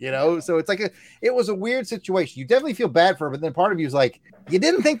wrong. So it's it was a weird situation. You definitely feel bad for her, but then part of you is you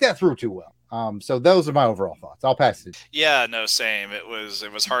didn't think that through too well. So those are my overall thoughts. I'll pass it. Yeah, no, same. It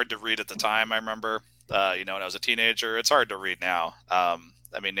was hard to read at the time. I remember when I was a teenager. It's hard to read now.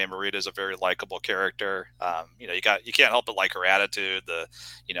 I mean, Namorita is a very likable character. You can't help but like her attitude,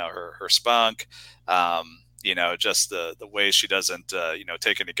 her spunk, just the way she doesn't,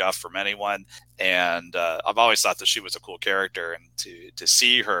 take any guff from anyone. And I've always thought that she was a cool character, and to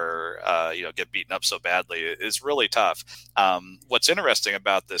see her, get beaten up so badly is really tough. What's interesting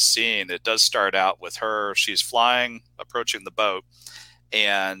about this scene, it does start out with her. She's flying, approaching the boat.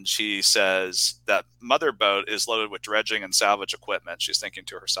 And she says that mother boat is loaded with dredging and salvage equipment. She's thinking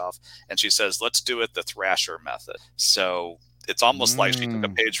to herself, and she says, let's do it the Thrasher method. So it's almost like she took a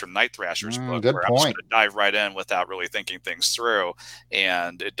page from Night Thrasher's book, where I'm just going to dive right in without really thinking things through.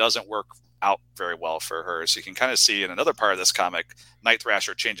 And it doesn't work out very well for her. So you can kind of see in another part of this comic, Night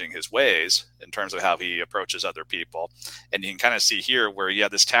Thrasher changing his ways in terms of how he approaches other people. And you can kind of see here where,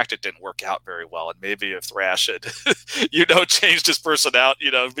 this tactic didn't work out very well. And maybe if Thrash had, changed his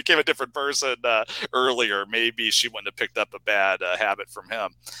personality, became a different person earlier, maybe she wouldn't have picked up a bad habit from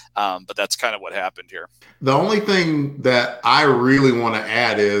him. But that's kind of what happened here. The only thing that I really want to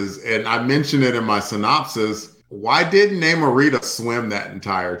add is, and I mentioned it in my synopsis, why didn't Namorita swim that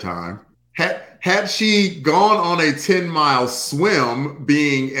entire time? Had she gone on a 10-mile swim,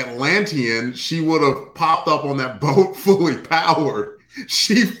 being Atlantean, she would have popped up on that boat fully powered.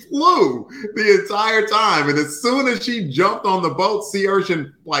 She flew the entire time. And as soon as she jumped on the boat, Sea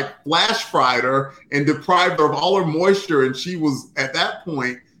Urchin flash fried her and deprived her of all her moisture. And she was, at that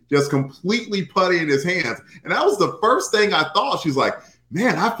point, just completely putty in his hands. And that was the first thing I thought. She's like,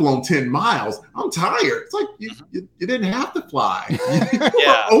 man, I've flown 10 miles. I'm tired. It's like, you didn't have to fly.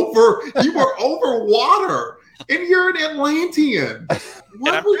 You were over water, and you're an Atlantean.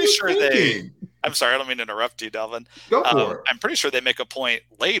 What I'm were pretty you sure thinking? I'm sorry, I don't mean to interrupt you, Delvin. Go for it. I'm pretty sure they make a point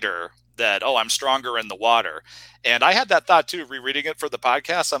later that, I'm stronger in the water. And I had that thought too, rereading it for the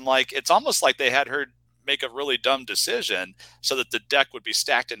podcast. I'm like, it's almost like they had her make a really dumb decision so that the deck would be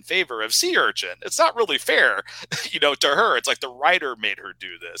stacked in favor of Sea Urchin. It's not really fair, to her. It's like the writer made her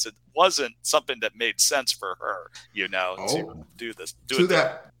do this. It wasn't something that made sense for her, to do this.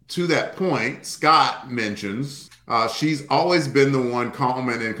 To that point, Scott mentions she's always been the one calm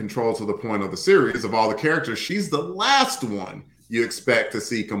and in control to the point of the series. Of all the characters, she's the last one you expect to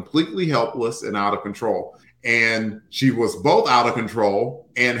see completely helpless and out of control. And she was both out of control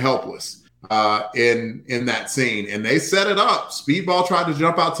and helpless in that scene. And they set it up. Speedball tried to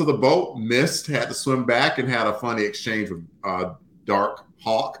jump out to the boat, missed, had to swim back, and had a funny exchange with Dark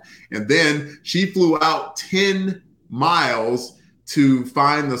Hawk. And then she flew out 10 miles to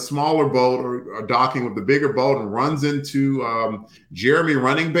find the smaller boat or docking with the bigger boat, and runs into Jeremy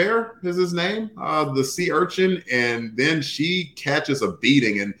Running Bear is his name, the Sea Urchin. And then she catches a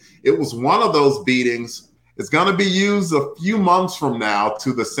beating. And it was one of those beatings. It's going to be used a few months from now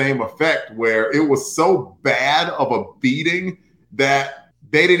to the same effect, where it was so bad of a beating that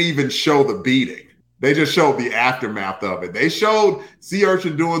they didn't even show the beating. They just showed the aftermath of it. They showed Sea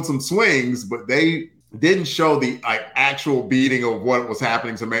Urchin doing some swings, but they didn't show the actual beating of what was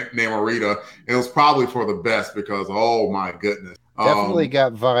happening to Namorita. And it was probably for the best, because, oh my goodness. Definitely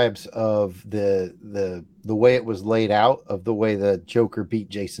got vibes of the way it was laid out, of the way the Joker beat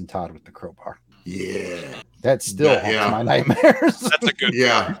Jason Todd with the crowbar. Yeah. That's still my nightmares. That's a good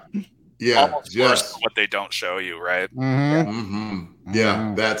point. Almost worse than what they don't show you, right? Mm-hmm.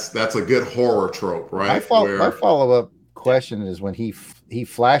 Yeah, that's a good horror trope, right? My follow-up question is, when he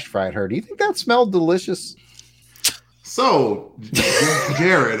flash fried her, do you think that smelled delicious? So,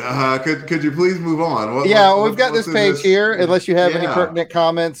 Jared, could you please move on? We've got this page here. Unless you have any pertinent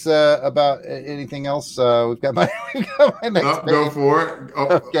comments about anything else, we've got my next page. Go for it.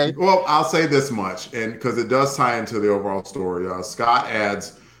 Okay. Well, I'll say this much, and because it does tie into the overall story. Scott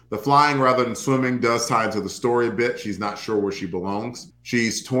adds, the flying rather than swimming does tie into the story a bit. She's not sure where she belongs.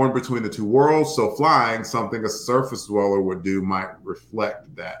 She's torn between the two worlds, so flying, something a surface dweller would do, might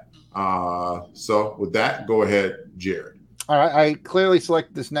reflect that. So with that, go ahead, Jared. All right, I clearly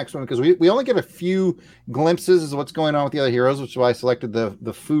selected this next one because we only get a few glimpses of what's going on with the other heroes, which is why I selected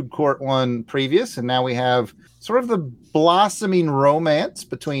the food court one previous, and now we have sort of the blossoming romance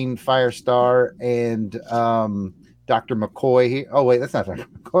between Firestar and Dr. McCoy here. Oh wait, that's not Dr.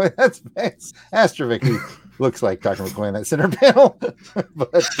 McCoy. That's Astrovic, who looks like Dr. McCoy in that center panel.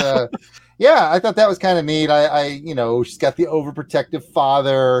 But yeah, I thought that was kind of neat. She's got the overprotective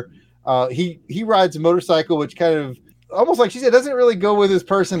father. He rides a motorcycle, which kind of almost like she said, doesn't really go with his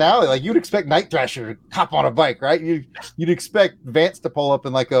personality. Like you'd expect Night Thrasher to hop on a bike, right? You'd expect Vance to pull up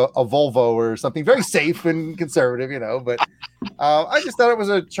in like a Volvo or something very safe and conservative, But I just thought it was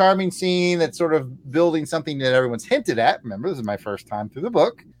a charming scene that's sort of building something that everyone's hinted at. Remember, this is my first time through the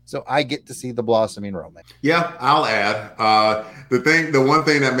book, so I get to see the blossoming romance. Yeah, I'll add the one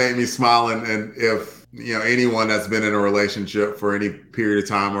thing that made me smile, and if anyone that's been in a relationship for any period of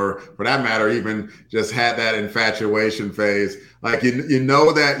time, or for that matter, even just had that infatuation phase, like you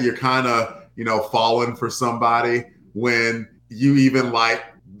know that you're kind of falling for somebody when you even like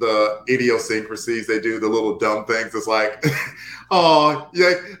the idiosyncrasies they do, the little dumb things. It's like, oh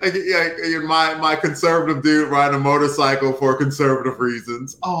yeah, my conservative dude riding a motorcycle for conservative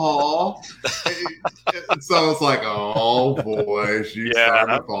reasons. Oh, so it's like, oh boy, she's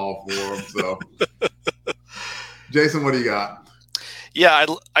starting to fall for him. So, Jason, what do you got? Yeah,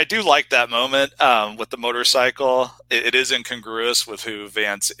 I do like that moment with the motorcycle. It is incongruous with who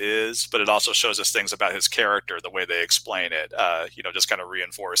Vance is, but it also shows us things about his character, the way they explain it. Just kind of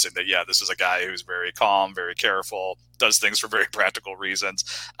reinforcing that, this is a guy who's very calm, very careful, does things for very practical reasons.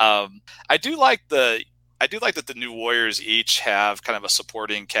 I do like that the New Warriors each have kind of a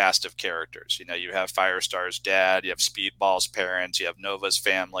supporting cast of characters. You have Firestar's dad, you have Speedball's parents, you have Nova's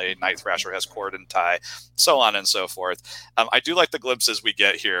family, Night Thrasher has Cord and Tie, so on and so forth. I do like the glimpses we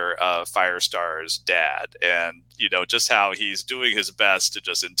get here of Firestar's dad and, just how he's doing his best to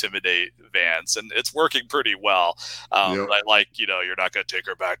just intimidate Vance. And it's working pretty well. Yep. I like, you're not going to take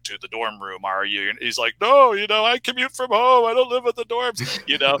her back to the dorm room, are you? And he's like, no, I commute from home. I don't live at the dorms.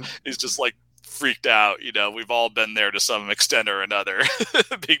 He's just like, freaked out. We've all been there to some extent or another,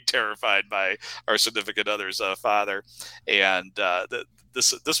 being terrified by our significant other's father. And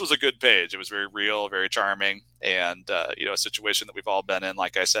this was a good page. It was very real, very charming, and a situation that we've all been in,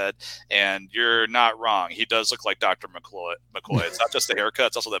 like I said. And you're not wrong. He does look like Dr. McCoy. It's not just the haircut;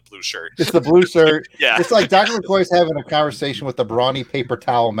 it's also that blue shirt. It's the blue shirt. Yeah, it's like Dr. McCoy's having a conversation with the brawny paper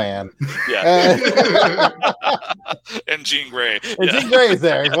towel man. Yeah, and Jean Grey. And Jean Grey is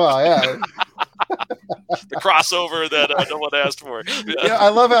there as well. Yeah. The crossover that no one asked for. Yeah, I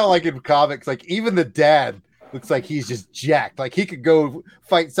love how, like in comics, like even the dad looks like he's just jacked. Like he could go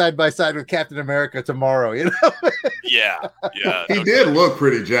fight side by side with Captain America tomorrow. Yeah. He did look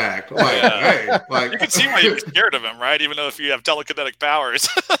pretty jacked. Like, hey, you can see why you're scared of him, right? Even though if you have telekinetic powers.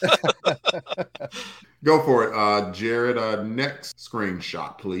 Go for it, Jared. Next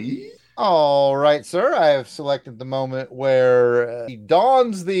screenshot, please. All right, sir. I have selected the moment where he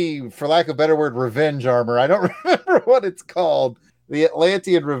dons the, for lack of a better word, revenge armor. I don't remember what it's called. The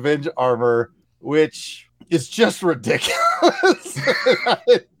Atlantean revenge armor, which is just ridiculous.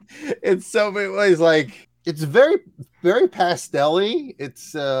 In so many ways. Like, it's very, very pastel-y.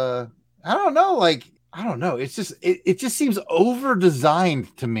 It's, I don't know. It's just, it just seems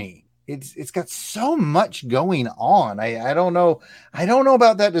over-designed to me. It's got so much going on. I don't know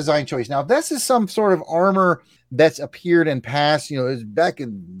about that design choice. Now, if this is some sort of armor that's appeared in past, it's back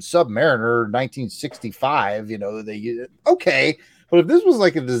in Submariner 1965, okay. But if this was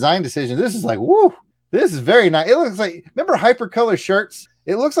like a design decision, this is like, woo, this is very nice. It looks like, remember Hypercolor shirts?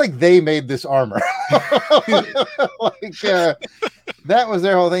 It looks like they made this armor. That was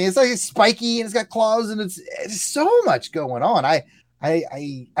their whole thing. It's like it's spiky and it's got claws and it's so much going on. I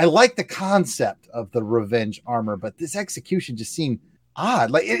like the concept of the revenge armor, but this execution just seemed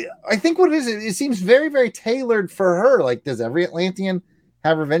odd. I think what it is, it seems very, very tailored for her. Like, does every Atlantean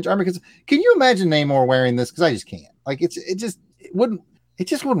have revenge armor? Because can you imagine Namor wearing this? Because I just can't. Like, it just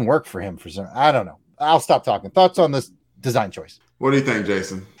wouldn't work for him for some. I don't know. I'll stop talking. Thoughts on this design choice? What do you think,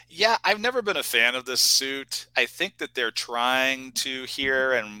 Jason? Yeah, I've never been a fan of this suit. I think that they're trying to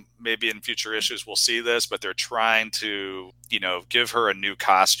here, and maybe in future issues we'll see this, but they're trying to, give her a new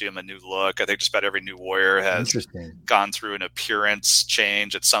costume, a new look. I think just about every New Warrior has gone through an appearance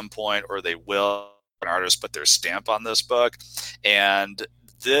change at some point, or they will. An artist put their stamp on this book. And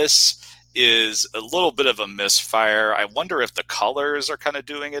this is a little bit of a misfire. I wonder if the colors are kind of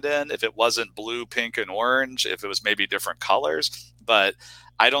doing it in, if it wasn't blue, pink, and orange, if it was maybe different colors. But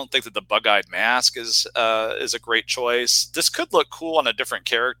I don't think that the bug-eyed mask is a great choice. This could look cool on a different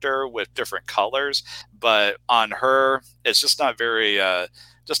character with different colors, but on her, it's just not very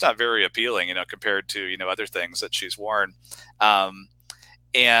appealing, compared to other things that she's worn.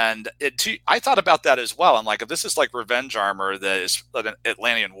 And I thought about that as well. I'm like, if this is like revenge armor that an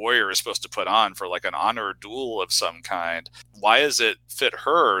Atlantean warrior is supposed to put on for like an honor duel of some kind, why does it fit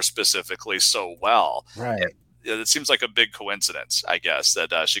her specifically so well? Right. it seems like a big coincidence, I guess,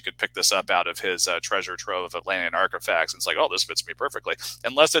 that she could pick this up out of his treasure trove of Atlantean artifacts. And it's like, oh, this fits me perfectly.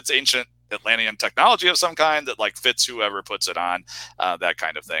 Unless it's ancient Atlantean technology of some kind that like fits whoever puts it on, that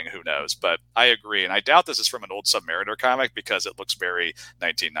kind of thing. Who knows? But I agree. And I doubt this is from an old Submariner comic because it looks very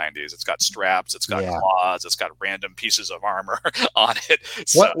 1990s. It's got straps, it's got claws, it's got random pieces of armor on it.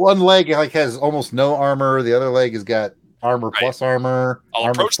 So, one leg like has almost no armor. The other leg has got armor plus armor. I'll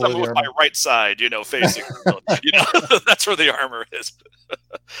armor approach them with my right side, facing. That's where the armor is.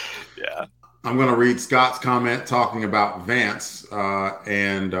 Yeah. I'm going to read Scott's comment talking about Vance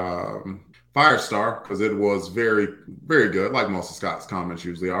and Firestar because it was very, very good, like most of Scott's comments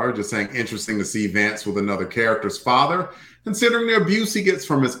usually are. Just saying, interesting to see Vance with another character's father, considering the abuse he gets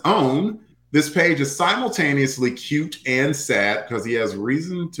from his own. This page is simultaneously cute and sad because he has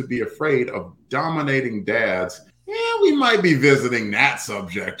reason to be afraid of dominating dads. Yeah, we might be visiting that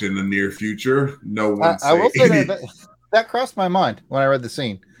subject in the near future. No one. I will say that crossed my mind when I read the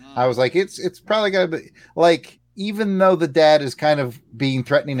scene. I was like, it's probably got to be like, even though the dad is kind of being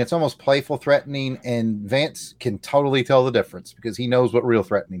threatening, it's almost playful threatening, and Vance can totally tell the difference because he knows what real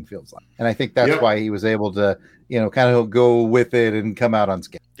threatening feels like. And I think that's why he was able to, kind of go with it and come out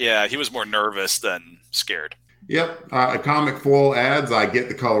unscathed. Yeah, he was more nervous than scared. Yep. A comic foil adds, I get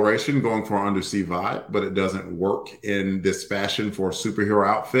the coloration going for an undersea vibe, but it doesn't work in this fashion for a superhero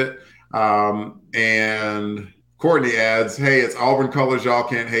outfit. And Courtney adds, hey, it's Auburn colors. Y'all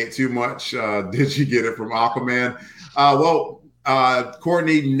can't hate too much. Did you get it from Aquaman?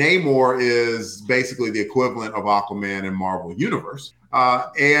 Courtney, Namor is basically the equivalent of Aquaman in Marvel Universe. I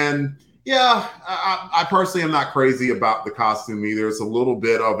personally am not crazy about the costume either. It's a little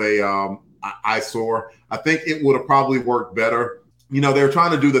bit of a eyesore. I think it would have probably worked better. They were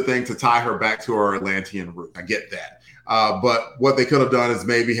trying to do the thing to tie her back to her Atlantean root. I get that. But what they could have done is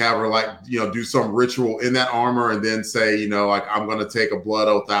maybe have her do some ritual in that armor and then say, I'm going to take a blood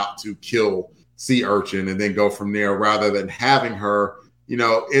oath out to kill Sea Urchin and then go from there rather than having her,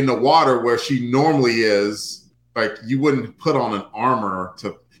 in the water where she normally is. Like you wouldn't put on an armor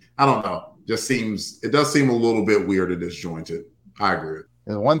to, I don't know, it does seem a little bit weird and disjointed. I agree.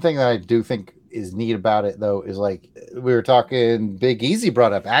 The one thing that I do think is neat about it though is like we were talking, Big Easy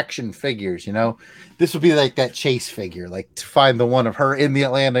brought up action figures. This would be like that chase figure, like to find the one of her in the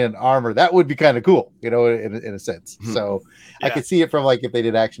Atlantean armor. That would be kind of cool, in a sense. Mm-hmm. So I could see it from like if they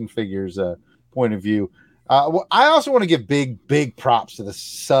did action figures point of view. I also want to give big props to the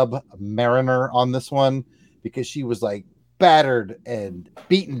Submariner on this one because she was like battered and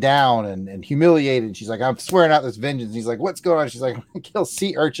beaten down and humiliated. And she's like, I'm swearing out this vengeance. And he's like, what's going on? She's like, I'm gonna kill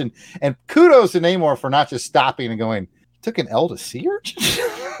Sea Urchin. And kudos to Namor for not just stopping and going, took an L to Sea Urchin?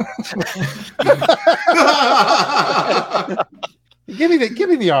 Give me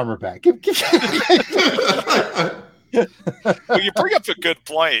the armor back. Well, you bring up a good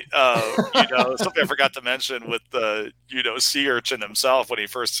point. Something I forgot to mention with Sea Urchin himself when he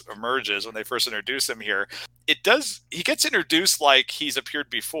first emerges, when they first introduce him here. He gets introduced like he's appeared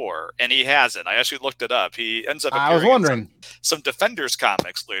before, and he hasn't. I actually looked it up. He ends up appearing I was wondering. Some Defenders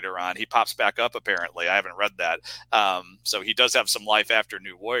comics later on. He pops back up, apparently. I haven't read that. So he does have some life after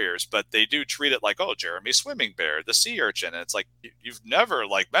New Warriors, but they do treat it like, oh, Jeremy Swimming Bear, the Sea Urchin. And it's like, you've never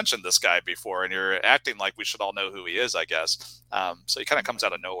mentioned this guy before, and you're acting like we should all know who he is, I guess. So he kind of comes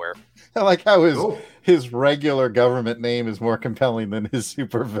out of nowhere. I like how his regular government name is more compelling than his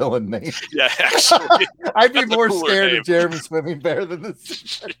supervillain name. Yeah, actually. I'd be more scared of Jeremy Swimming Bear than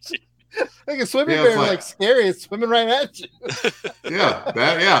this. I think a swimming bear is scary. It's swimming right at you. If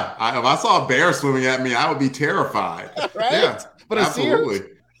I saw a bear swimming at me, I would be terrified. Right? Yeah, but absolutely.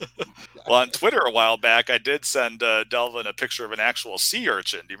 Well, on Twitter a while back, I did send Delvin a picture of an actual sea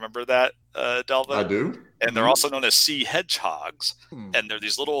urchin. Do you remember that, Delvin? I do. And they're also known as sea hedgehogs. And they're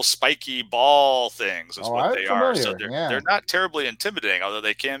these little spiky ball things is what they are. So they're not terribly intimidating, although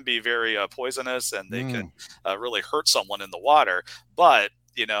they can be very poisonous and they can really hurt someone in the water. But,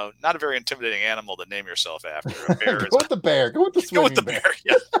 not a very intimidating animal to name yourself after. A bear go with the bear. Go with the swimming bear.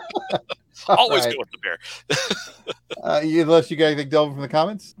 Yeah. Always go with the bear. Unless you got anything, Delvin, from the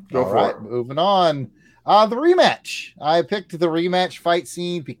comments? Go for it. Moving on. The rematch. I picked the rematch fight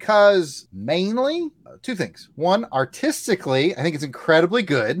scene because mainly two things. One, artistically, I think it's incredibly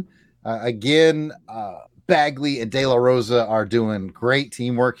good. Again, Bagley and De La Rosa are doing great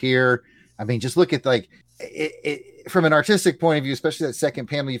teamwork here. I mean, just look at it from an artistic point of view, especially that second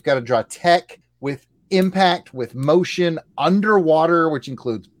panel. You've got to draw tech with impact, with motion underwater, which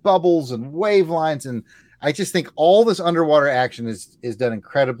includes bubbles and wave lines. And I just think all this underwater action is done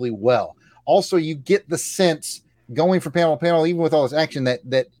incredibly well. Also, you get the sense going from panel to panel, even with all this action, that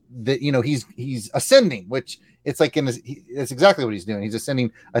he's ascending, which it's like that's exactly what he's doing. He's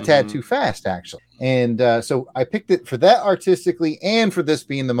ascending a tad too fast, actually. And so I picked it for that artistically, and for this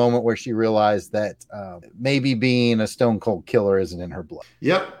being the moment where she realized that maybe being a stone cold killer isn't in her blood.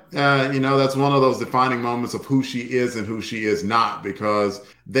 Yep. That's one of those defining moments of who she is and who she is not, because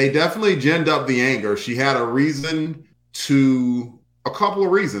they definitely ginned up the anger. She had a couple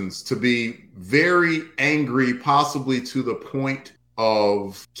of reasons to be very angry, possibly to the point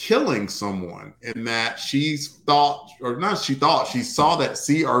of killing someone, in that she saw that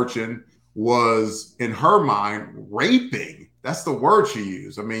sea urchin was, in her mind, raping. That's the word she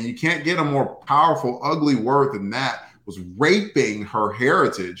used. I mean, you can't get a more powerful, ugly word than that. Was raping her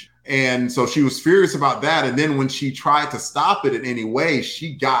heritage. And so she was furious about that. And then when she tried to stop it in any way,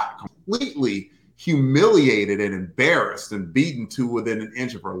 she got completely humiliated and embarrassed and beaten to within an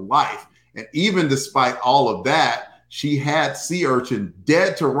inch of her life. And even despite all of that, she had sea urchin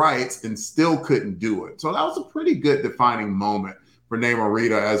dead to rights and still couldn't do it. So that was a pretty good defining moment for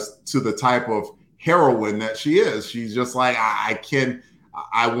Namorita as to the type of heroine that she is. She's just like,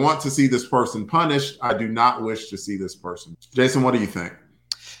 I want to see this person punished. I do not wish to see this person. Jason, what do you think?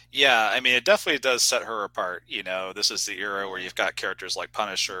 Yeah, I mean, it definitely does set her apart. This is the era where you've got characters like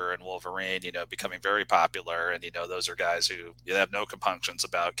Punisher and Wolverine, becoming very popular. And, those are guys who have no compunctions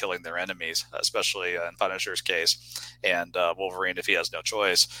about killing their enemies, especially in Punisher's case, and Wolverine if he has no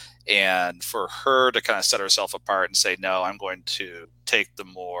choice. And for her to kind of set herself apart and say, no, I'm going to take the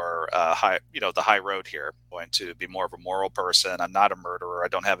more the high road here. I'm going to be more of a moral person. I'm not a murderer. I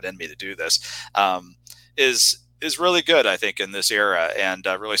don't have it in me to do this. Is really good, I think, in this era, and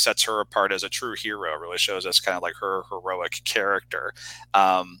really sets her apart as a true hero. Really shows us kind of like her heroic character.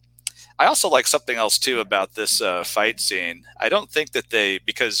 I also like something else too about this fight scene. I don't think that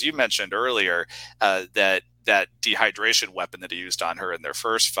because you mentioned earlier that dehydration weapon that he used on her in their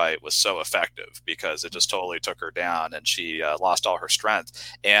first fight was so effective, because it just totally took her down and she lost all her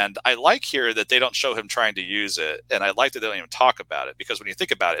strength. And I like here that they don't show him trying to use it. And I like that they don't even talk about it, because when you think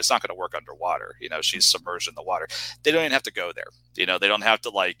about it, it's not going to work underwater. She's submerged in the water. They don't even have to go there. They don't have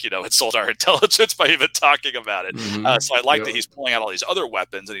to insult our intelligence by even talking about it. So I like that he's pulling out all these other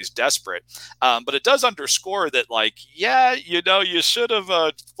weapons and he's desperate. But it does underscore that, you should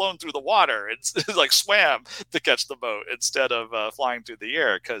have flown through the water. It's like swam to catch the boat instead of flying through the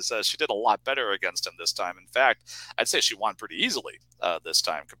air, because she did a lot better against him this time. In fact, I'd say she won pretty easily this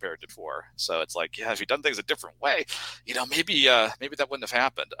time compared to before. So it's like, if you'd done things a different way, maybe that wouldn't have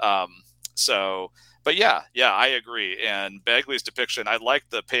happened. But yeah, I agree. And Bagley's depiction, I like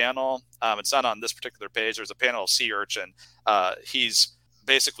the panel. It's not on this particular page. There's a panel of sea urchin. He's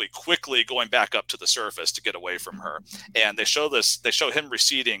basically quickly going back up to the surface to get away from her. And they show him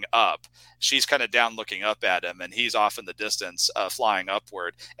receding up. She's kind of down looking up at him, and he's off in the distance flying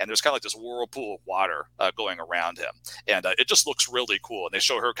upward. And there's kind of like this whirlpool of water going around him. And it just looks really cool. And they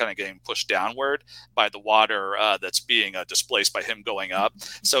show her kind of getting pushed downward by the water that's being displaced by him going up.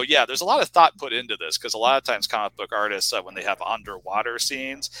 So yeah, there's a lot of thought put into this, because a lot of times comic book artists, when they have underwater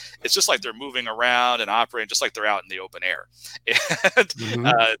scenes, it's just like they're moving around and operating just like they're out in the open air. And in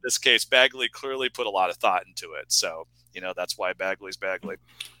this case, Bagley clearly put a lot of thought into it. So, that's why Bagley's Bagley.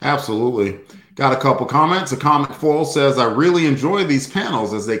 Absolutely. Got a couple comments. A comic foil says, I really enjoy these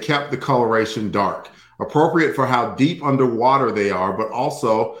panels as they kept the coloration dark, appropriate for how deep underwater they are, but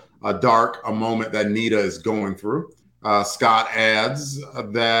also a moment that Nita is going through. Scott adds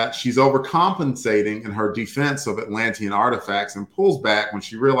that she's overcompensating in her defense of Atlantean artifacts and pulls back when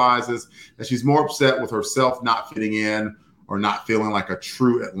she realizes that she's more upset with herself not fitting in or not feeling like a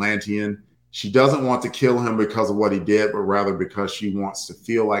true Atlantean. She doesn't want to kill him because of what he did, but rather because she wants to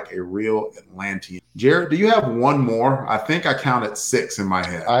feel like a real Atlantean. Jared, do you have one more? I think I counted 6 in my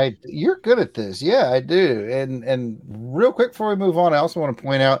head. You're good at this. Yeah, I do. And real quick before we move on, I also want to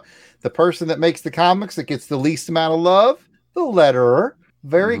point out the person that makes the comics that gets the least amount of love, the letterer.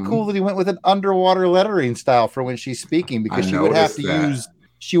 Very cool that he went with an underwater lettering style for when she's speaking, because she would have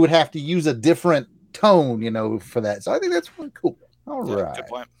to use a different tone, for that. So I think that's really cool. All right. Good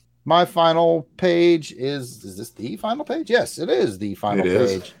point. My final page is this the final page? Yes, it is the final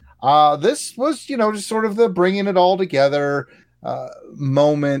page. This was, just sort of the bringing it all together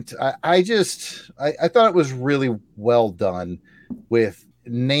moment. I thought it was really well done with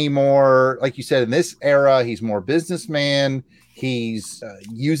Namor. Like you said, in this era, he's more businessman. He's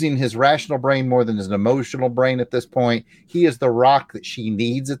using his rational brain more than his emotional brain at this point. He is the rock that she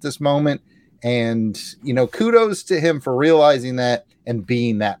needs at this moment. And, kudos to him for realizing that and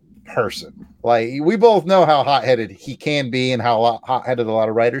being that person. Like, we both know how hot-headed he can be and how hot-headed a lot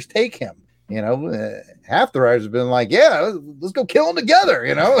of writers take him. half the writers have been like, yeah, let's go kill them together,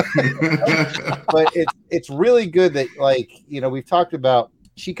 you know. But it's really good that, like, you know, we've talked about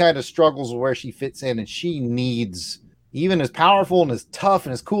she kind of struggles with where she fits in, and she needs, even as powerful and as tough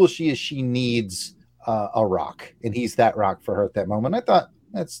and as cool as she needs a rock, and he's that rock for her at that moment. I thought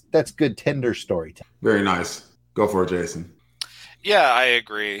that's good, tender storytelling. Very nice. Go for it, Jason. Yeah, I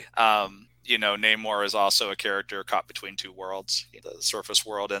agree. You know, Namor is also a character caught between two worlds, the surface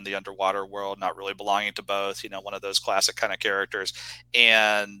world and the underwater world, not really belonging to both, you know, one of those classic kind of characters.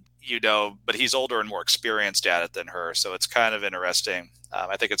 And, you know, but he's older and more experienced at it than her. So it's kind of interesting.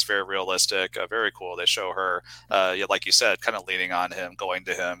 I think it's very realistic, very cool. They show her, like you said, kind of leaning on him, going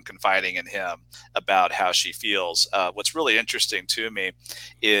to him, confiding in him about how she feels. What's really interesting to me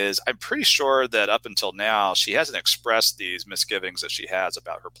is I'm pretty sure that up until now, she hasn't expressed these misgivings that she has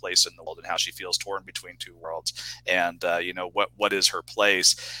about her place in the world and how she feels torn between two worlds. And, you know, what is her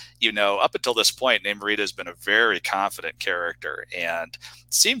place? You know, up until this point, Namorita has been a very confident character and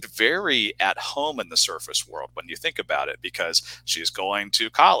seemed very at home in the surface world when you think about it, because she's going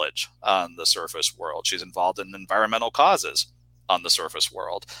to college on the surface world. She's involved in environmental causes on the surface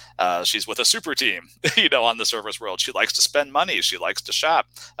world. She's with a super team, you know, on the surface world. She likes to spend money. She likes to shop.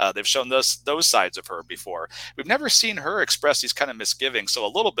 They've shown those sides of her before. We've never seen her express these kind of misgivings. So a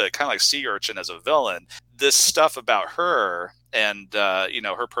little bit kind of like Sea Urchin as a villain, this stuff about her and, you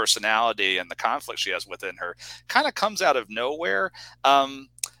know, her personality and the conflict she has within her kind of comes out of nowhere.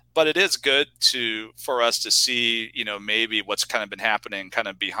 But it is good for us to see, you know, maybe what's kind of been happening kind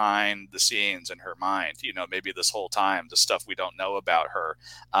of behind the scenes in her mind, you know, maybe this whole time, the stuff we don't know about her.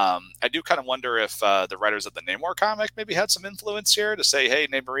 I do kind of wonder if the writers of the Namor comic maybe had some influence here to say, hey,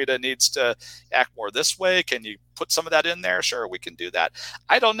 Namorita needs to act more this way. Can you put some of that in there? Sure, we can do that.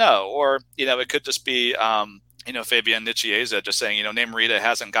 I don't know. Or, you know, it could just be, you know, Fabian Nicieza just saying, you know, Namorita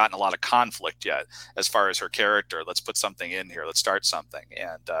hasn't gotten a lot of conflict yet as far as her character. Let's put something in here. Let's start something.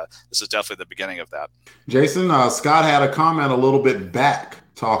 And this is definitely the beginning of that. Jason, Scott had a comment a little bit back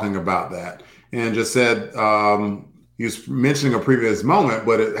talking about that and just said he was mentioning a previous moment,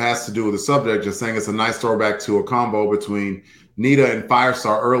 but it has to do with the subject, just saying it's a nice throwback to a combo between Nita and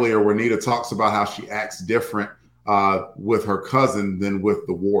Firestar earlier, where Nita talks about how she acts different with her cousin than with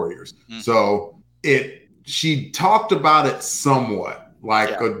the Warriors. Mm-hmm. So she talked about it somewhat,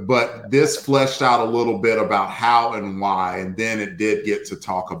 but this fleshed out a little bit about how and why, and then it did get to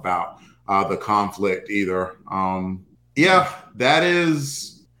talk about the conflict either. That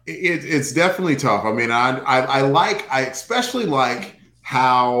is, it's definitely tough. I mean, I especially like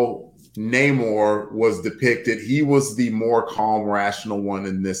how Namor was depicted. He was the more calm, rational one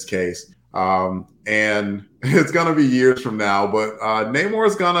in this case. And it's going to be years from now, but Namor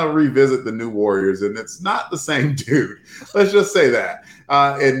is going to revisit the New Warriors, and it's not the same dude. Let's just say that.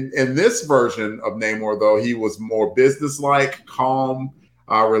 In this version of Namor, though, he was more businesslike, calm,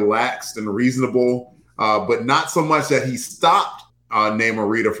 relaxed, and reasonable, but not so much that he stopped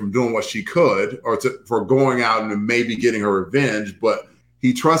Namorita from doing what she could or for going out and maybe getting her revenge, but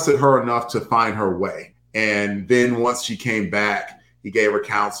he trusted her enough to find her way. And then once she came back, he gave her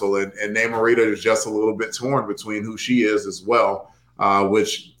counsel, and Namorita is just a little bit torn between who she is as well,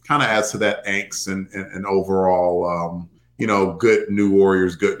 which kind of adds to that angst and overall, you know, good New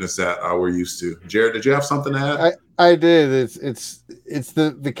Warriors goodness that we're used to. Jared, did you have something to add? I did. It's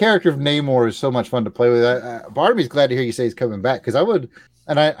the character of Namor is so much fun to play with. Part of me is glad to hear you say he's coming back, because I would,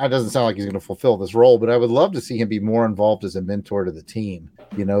 and it doesn't sound like he's going to fulfill this role, but I would love to see him be more involved as a mentor to the team.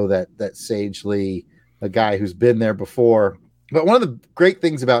 You know, that sagely, a guy who's been there before. But one of the great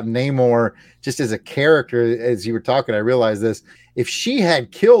things about Namor, just as a character, as you were talking, I realized this. If she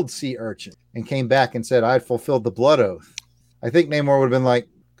had killed Sea Urchin and came back and said, I'd fulfilled the blood oath, I think Namor would have been like,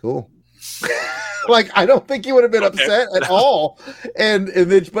 cool. Like, I don't think he would have been upset at all. And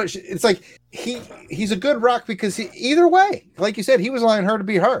then, but it's like, he's a good rock because either way, like you said, he was allowing her to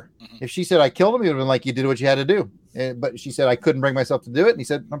be her. Mm-hmm. If she said, I killed him, he would have been like, you did what you had to do. But she said, I couldn't bring myself to do it. And he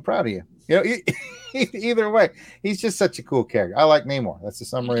said, I'm proud of you. You know, either way, he's just such a cool character. I like Namor. That's the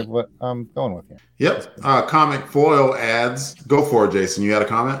summary of what I'm going with here. Yep. Comic foil ads. Go for it, Jason. You had a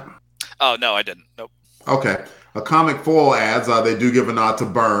comment? Oh, no, I didn't. Nope. Okay. Comic foil ads. They do give a nod to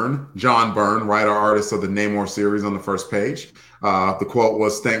Byrne, John Byrne, writer artist of the Namor series on the first page. The quote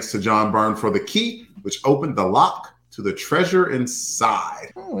was, thanks to John Byrne for the key, which opened the lock to the treasure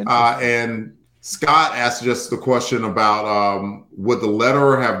inside. And Scott asked just the question about would the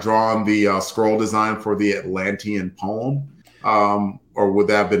letterer have drawn the scroll design for the Atlantean poem, or would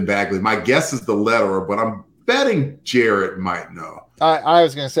that have been Bagley? My guess is the letterer, but betting Jared might know. I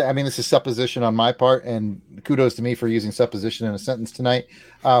was going to say, I mean, this is supposition on my part, and kudos to me for using supposition in a sentence tonight.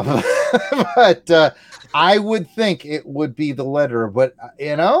 But I would think it would be the letterer. But,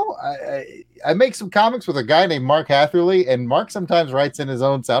 I make some comics with a guy named Mark Hatherley, and Mark sometimes writes in his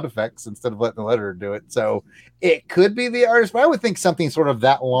own sound effects instead of letting the letterer do it. So it could be the artist, but I would think something sort of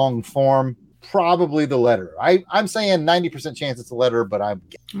that long form, probably the letterer. I'm saying 90% chance it's a letterer, but I'm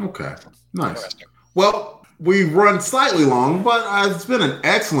okay. Nice. Well, we've run slightly long, but it's been an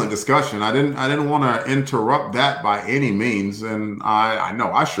excellent discussion. I didn't want to interrupt that by any means, and I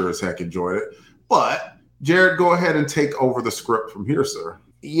know I sure as heck enjoyed it. But Jared, go ahead and take over the script from here, sir.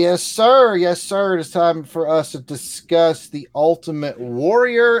 Yes, sir. Yes, sir. It is time for us to discuss the Ultimate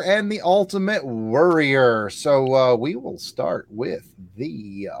Warrior and the Ultimate Worrier. So we will start with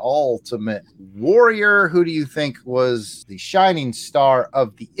the Ultimate Warrior. Who do you think was the shining star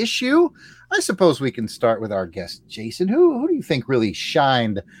of the issue? I suppose we can start with our guest, Jason. Who do you think really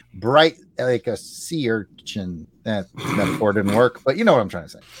shined bright like a sea urchin? That metaphor didn't work, but you know what I'm trying to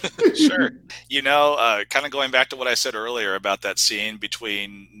say. Sure. Kind of going back to what I said earlier about that scene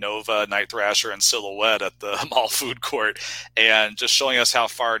between Nova, Night Thrasher, and Silhouette at the mall food court, and just showing us how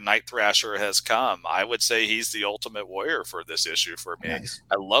far Night Thrasher has come. I would say he's the Ultimate Warrior for this issue for me. Nice.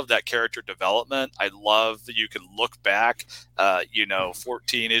 I love that character development. I love that you can look back,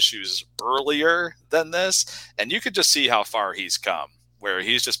 14 issues earlier than this, and you could just see how far he's come, where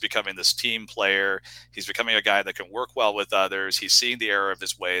he's just becoming this team player. He's becoming a guy that can work well with others. He's seeing the error of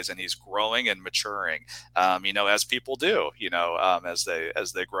his ways, and he's growing and maturing, as people do, as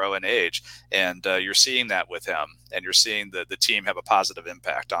they grow in age. And you're seeing that with him, and you're seeing the team have a positive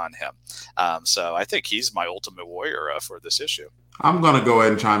impact on him. So I think he's my Ultimate Warrior for this issue. I'm going to go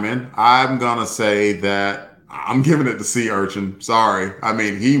ahead and chime in. I'm going to say that I'm giving it to Sea Urchin. Sorry. I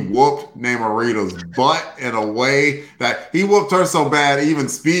mean, he whooped Namorita's butt in a way that he whooped her so bad, even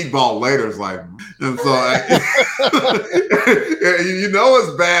Speedball later is like, and so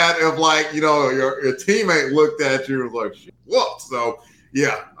it's bad if your teammate looked at you and was like, whoop. So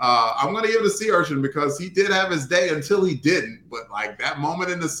yeah, I'm going to give it to Sea Urchin because he did have his day until he didn't. But like that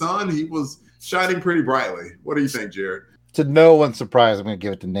moment in the sun, he was shining pretty brightly. What do you think, Jared? To no one's surprise, I'm going to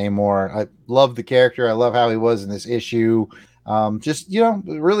give it to Namor. I love the character. I love how he was in this issue.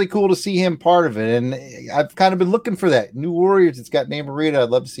 Really cool to see him part of it. And I've kind of been looking for that. New Warriors, it's got Namorita. I'd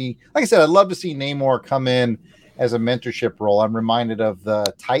love to see, like I said, I'd love to see Namor come in as a mentorship role. I'm reminded of the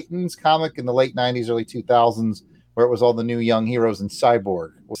Titans comic in the late 90s, early 2000s, where it was all the new young heroes, and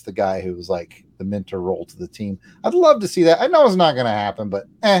Cyborg was the guy who was like the mentor role to the team. I'd love to see that. I know it's not going to happen, but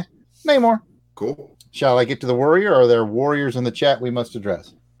Namor. Cool. Shall I get to the Warrior, or are there warriors in the chat we must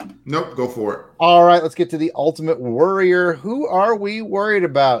address? Nope, go for it. All right, let's get to the Ultimate Warrior. Who are we worried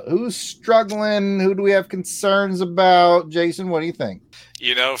about? Who's struggling? Who do we have concerns about? Jason, what do you think?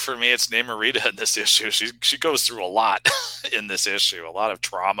 For me, it's Namorita in this issue. She goes through a lot in this issue, a lot of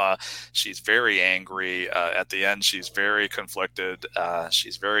trauma. She's very angry. At the end, she's very conflicted.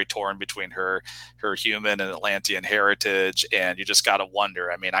 She's very torn between her human and Atlantean heritage. And you just got to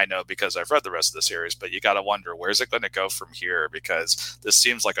wonder. I mean, I know because I've read the rest of the series, but you got to wonder, where's it going to go from here? Because this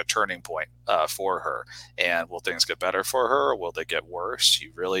seems like a turning point for her. And will things get better for her, or will they get worse?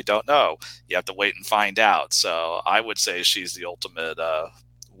 You really don't know. You have to wait and find out. So I would say she's the ultimate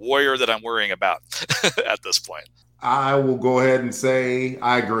warrior that I'm worrying about at this point. I will go ahead and say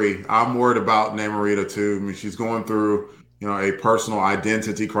I agree. I'm worried about Namorita too. I mean, she's going through, a personal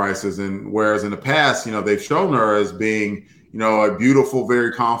identity crisis, and whereas in the past, they've shown her as being, a beautiful,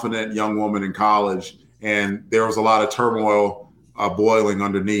 very confident young woman in college, and there was a lot of turmoil boiling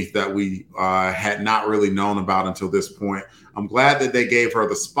underneath that we had not really known about until this point. I'm glad that they gave her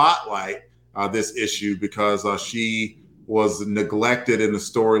the spotlight this issue because she was neglected in the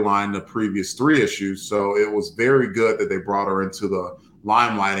storyline the previous 3 issues. So it was very good that they brought her into the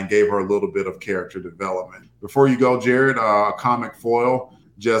limelight and gave her a little bit of character development. Before you go, Jared, a comic foil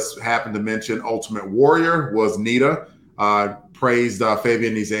just happened to mention Ultimate Warrior was Nita. Praised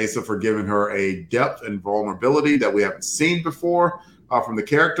Fabian Nicieza for giving her a depth and vulnerability that we haven't seen before from the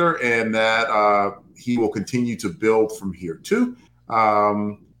character, and that he will continue to build from here too.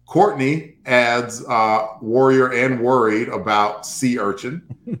 Courtney adds Warrior and worried about Sea Urchin.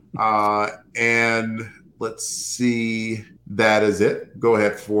 And let's see, that is it. Go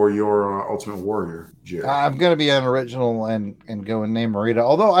ahead for your Ultimate Warrior, Jerry. I'm going to be unoriginal and go and name Namorita.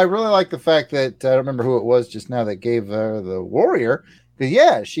 Although I really like the fact that I don't remember who it was just now that gave her the Warrior. Because,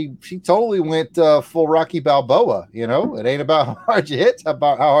 yeah, she totally went full Rocky Balboa. It ain't about how hard you hit, it's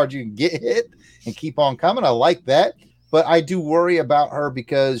about how hard you can get hit and keep on coming. I like that. But I do worry about her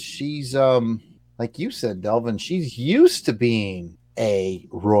because she's, like you said, Delvin, she's used to being A,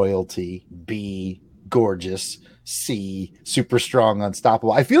 royalty, B, gorgeous, C, super strong,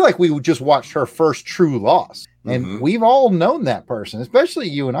 unstoppable. I feel like we just watched her first true loss. And we've all known that person, especially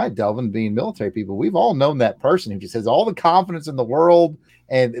you and I, Delvin, being military people. We've all known that person who just has all the confidence in the world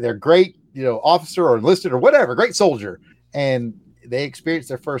and they're great, officer or enlisted or whatever, great soldier. And they experience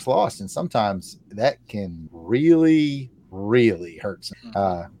their first loss. And sometimes that can really, really hurt.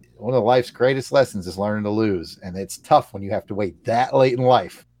 One of life's greatest lessons is learning to lose. And it's tough when you have to wait that late in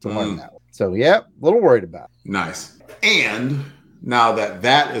life to learn that. So, yeah, a little worried about it. Nice. And now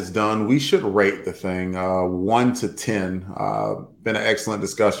that is done, we should rate the thing 1 to 10. Been an excellent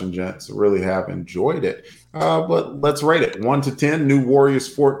discussion, gents. Really have enjoyed it. But let's rate it 1 to 10. New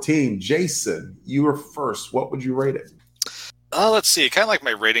Warriors 14. Jason, you were first. What would you rate it? Let's see. Kind of like my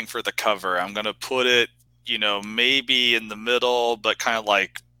rating for the cover. I'm going to put it, maybe in the middle, but kind of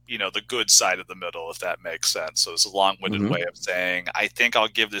like, the good side of the middle, if that makes sense. So it's a long-winded way of saying, I think I'll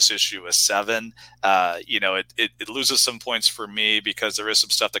give this issue a 7. It loses some points for me because there is some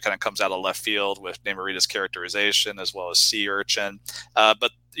stuff that kind of comes out of left field with Namorita's characterization as well as Sea Urchin.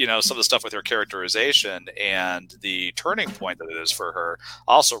 But some of the stuff with her characterization and the turning point that it is for her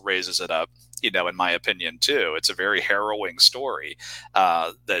also raises it up, in my opinion, too. It's a very harrowing story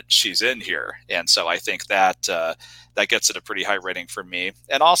that she's in here. And so I think that that gets it a pretty high rating for me.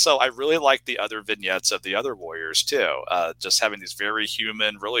 And also, I really like the other vignettes of the other Warriors, too. Just having these very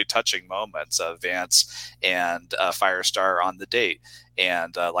human, really touching moments of Vance and Firestar on the date.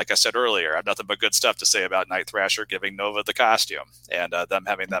 And like I said earlier, I have nothing but good stuff to say about Night Thrasher giving Nova the costume and them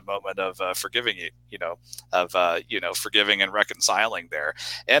having that moment of forgiving and reconciling there.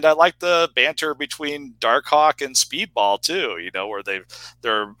 And I like the banter between Darkhawk and Speedball too. Where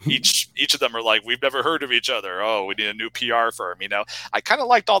they're each of them are like, we've never heard of each other. Oh, we need a new PR firm. I kind of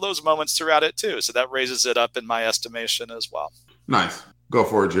liked all those moments throughout it too. So that raises it up in my estimation as well. Nice. Go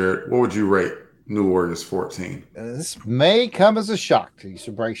for it, Jared. What would you rate New Warriors 14? This may come as a shock to you,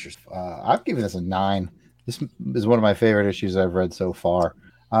 so brace yourself. I've given this a 9. This is one of my favorite issues I've read so far.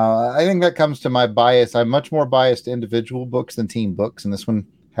 I think that comes to my bias. I'm much more biased to individual books than team books, and this one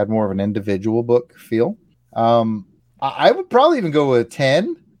had more of an individual book feel. I would probably even go with a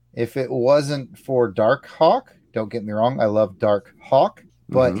 10 if it wasn't for Darkhawk. Don't get me wrong, I love Darkhawk,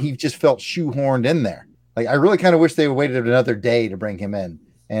 but he just felt shoehorned in there. Like, I really kind of wish they waited another day to bring him in.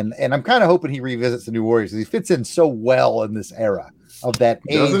 And I'm kind of hoping he revisits the New Warriors. He fits in so well in this era of that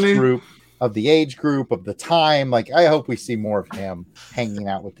age group, of the time. Like, I hope we see more of him hanging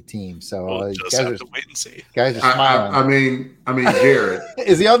out with the team. So we'll just have to wait and see. Guys are smiling. I mean, Jared.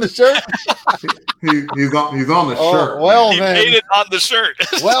 Is he on the shirt? he's on the shirt. Well, he made it on the shirt.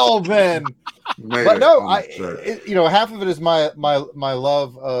 Well, then. But no, half of it is my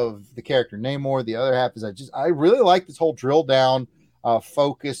love of the character Namor. The other half is I really like this whole drill down.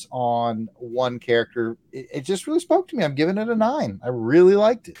 Focus on one character. It just really spoke to me. I'm giving it a 9. I really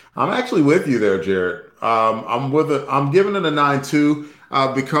liked it. I'm actually with you there, Jared. I'm giving it a 9 too,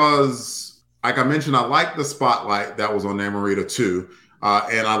 because like I mentioned, I like the spotlight that was on Namorita too.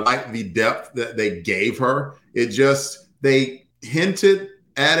 And I like the depth that they gave her. They hinted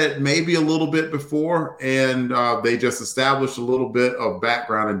at it maybe a little bit before, and they just established a little bit of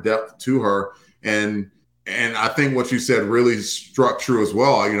background and depth to her. And I think what you said really struck true as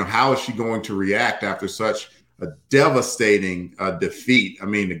well. How is she going to react after such a devastating defeat? I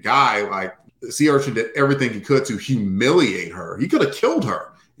mean, the guy, like, Sea Urchin did everything he could to humiliate her. He could have killed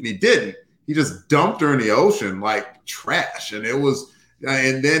her, and he didn't. He just dumped her in the ocean like trash. And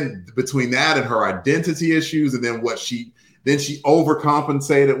and then between that and her identity issues, and then she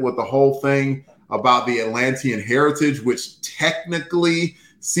overcompensated with the whole thing about the Atlantean heritage, which technically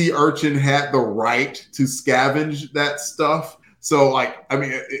Sea Urchin had the right to scavenge that stuff. So,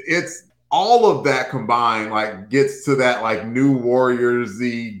 it's all of that combined, gets to that, New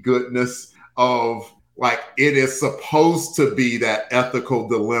Warriors-y goodness of, it is supposed to be that ethical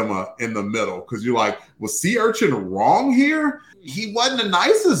dilemma in the middle. Because you're like, was Sea Urchin wrong here? He wasn't the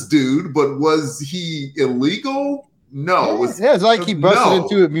nicest dude, but was he illegal? No. It's like he busted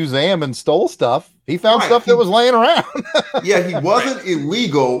into a museum and stole stuff. He found stuff that was laying around. Yeah, he wasn't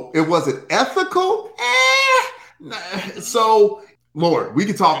illegal. It wasn't ethical. So, Lord, we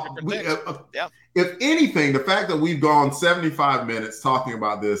can talk. If anything, the fact that we've gone 75 minutes talking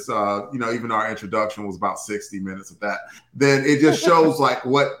about this, even our introduction was about 60 minutes of that, then it just shows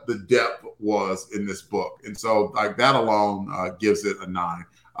what the depth was in this book. And so that alone gives it a 9.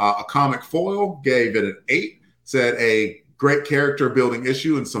 A Comic Foil gave it an 8. Said a great character building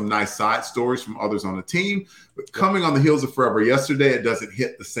issue and some nice side stories from others on the team. But coming on the heels of Forever Yesterday, it doesn't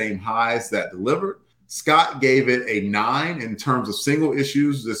hit the same highs that delivered. Scott gave it a 9 in terms of single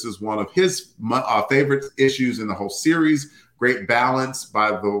issues. This is one of his favorite issues in the whole series. Great balance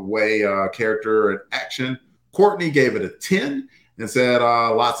by the way character and action. Courtney gave it a 10 and said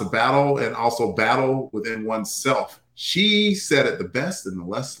lots of battle and also battle within oneself. She said it the best in the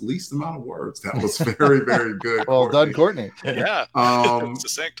least amount of words. That was very, very good. Well done, Courtney. Yeah.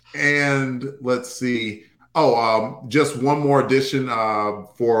 Succinct. And let's see. Just one more addition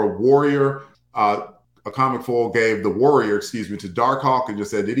for Warrior. A comic foil gave the Warrior, to Darkhawk and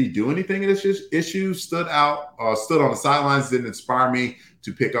just said, did he do anything in this issue? Stood on the sidelines, didn't inspire me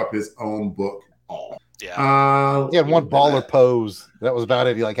to pick up his own book at all. Yeah. He had one baller pose. That was about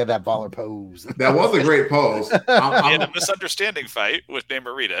it. He had that baller pose. That was a great pose. He had a misunderstanding fight with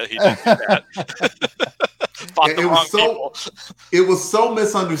Namorita. He did that. It was so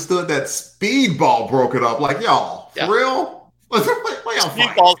misunderstood that Speedball broke it up. Like, y'all, for real?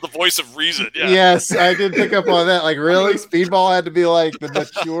 Speedball's the voice of reason. Yeah. Yes, I did pick up on that. Like, really? Speedball had to be like the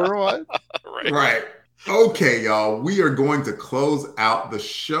mature one? Right. Okay, y'all. We are going to close out the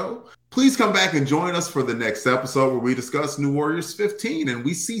show. Please come back and join us for the next episode where we discuss New Warriors 15 and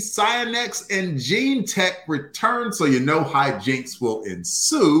we see Psionex and Gene Tech return, so you know hijinks will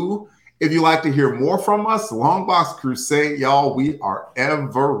ensue. If you'd like to hear more from us, Longbox Crusade, y'all, we are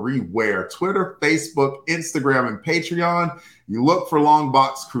everywhere. Twitter, Facebook, Instagram, and Patreon. You look for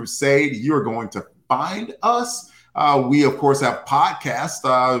Longbox Crusade, you're going to find us. We, of course, have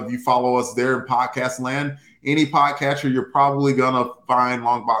podcasts. If you follow us there in podcast land, any podcatcher, you're probably going to find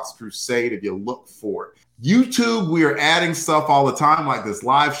Longbox Crusade if you look for it. YouTube, we are adding stuff all the time, like this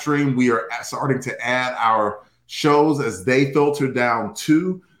live stream. We are starting to add our shows as they filter down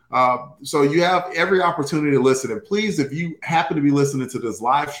too. So you have every opportunity to listen. And please, if you happen to be listening to this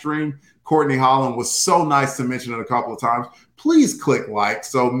live stream, Courtney Holland was so nice to mention it a couple of times. Please click like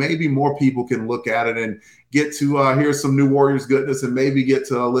so maybe more people can look at it and get to hear some New Warriors goodness and maybe get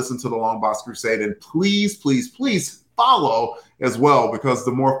to listen to the Longbox Crusade. And please, please, please follow as well, because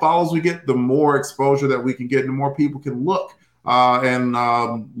the more follows we get, the more exposure that we can get and the more people can look and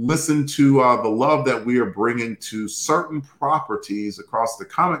listen to the love that we are bringing to certain properties across the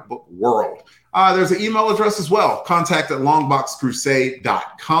comic book world. There's an email address as well,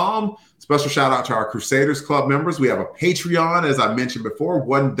 contact@longboxcrusade.com. Special shout out to our Crusaders Club members. We have a Patreon, as I mentioned before,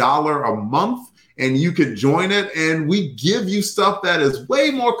 $1 a month, and you can join it. And we give you stuff that is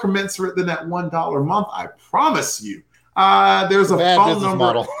way more commensurate than that $1 a month. I promise you. There's a phone number.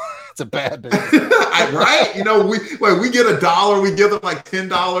 Model. It's a bad business. Right? You know, we get $1, we give them like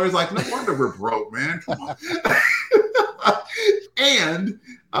 $10. Like, no wonder we're broke, man. Come on. And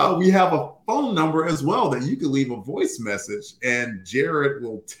we have a phone number as well that you can leave a voice message, and Jared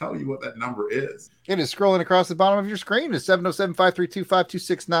will tell you what that number is. It is scrolling across the bottom of your screen. It's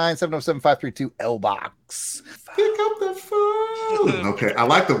 707-532-5269, 707-532-LBOX. Pick up the phone. Okay, I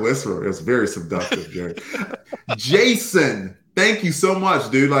like the whisper. It's very seductive, Jared. Jason, thank you so much,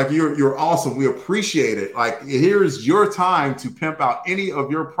 dude. Like, you're awesome. We appreciate it. Like, here's your time to pimp out any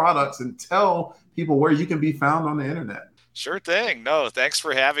of your products and tell people where you can be found on the internet. Sure thing. No, thanks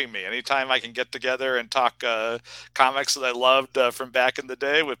for having me. Anytime I can get together and talk comics that I loved from back in the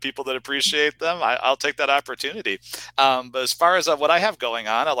day with people that appreciate them, I'll take that opportunity. But as far as what I have going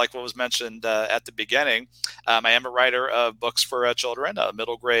on, I like what was mentioned at the beginning. I am a writer of books for children,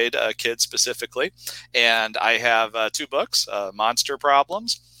 middle grade kids specifically. And I have 2 books, Monster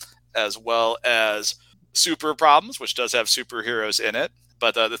Problems, as well as Super Problems, which does have superheroes in it.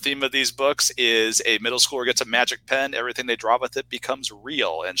 But the theme of these books is a middle schooler gets a magic pen. Everything they draw with it becomes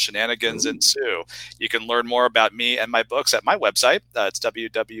real, and shenanigans ensue. You can learn more about me and my books at my website. It's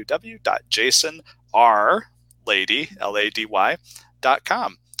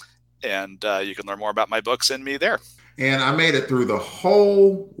www.jasonrlady.com. And you can learn more about my books and me there. And I made it through the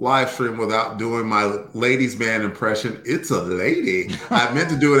whole live stream without doing my ladies' man impression. It's a lady. I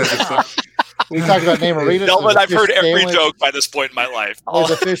meant to do it at the start. We talked about Namorita. Delvin, I've heard every joke by this point in my life. There's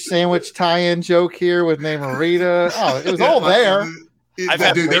a fish sandwich tie-in joke here with Namorita. Oh, it was all there. I've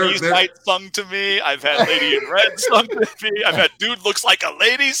had Ladies Night sung to me. I've had Lady in Red sung to me. I've had Dude Looks Like a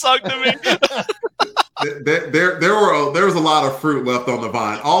Lady sung to me. There was a lot of fruit left on the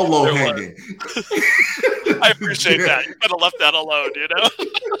vine, all low hanging. I appreciate that. You could have left that alone, you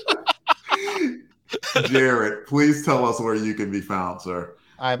know. Jared, please tell us where you can be found, sir.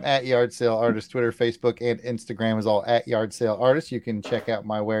 I'm at Yard Sale Artist. Twitter, Facebook, and Instagram is all at Yard Sale Artist. You can check out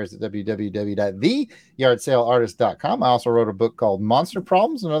my wares at www.theyardsaleartist.com. I also wrote a book called Monster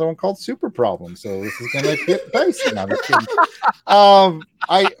Problems, another one called Super Problems. So this is going to get basic. No, I'm just kidding.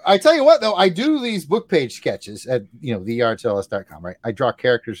 I tell you what, though, I do these book page sketches at theyardsaleartist.com, right? I draw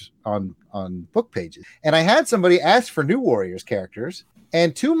characters on book pages. And I had somebody ask for New Warriors characters.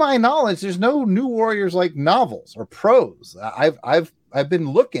 And to my knowledge, there's no New Warriors like novels or prose. I've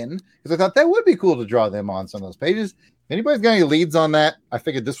been looking because I thought that would be cool to draw them on some of those pages. If anybody's got any leads on that, I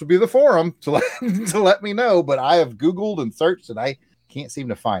figured this would be the forum to let me know. But I have Googled and searched, and I can't seem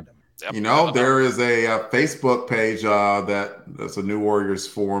to find them. Yep. There is a Facebook page that's a New Warriors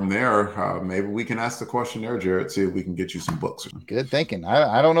forum there. Maybe we can ask the question there, Jared, see if we can get you some books. Good thinking.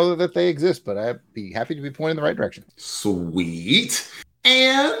 I don't know that they exist, but I'd be happy to be pointed in the right direction. Sweet.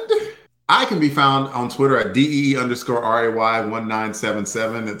 And I can be found on Twitter at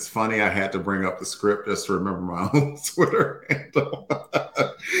DE_RAY1977. It's funny, I had to bring up the script just to remember my own Twitter handle.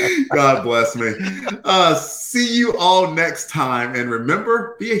 God bless me. See you all next time. And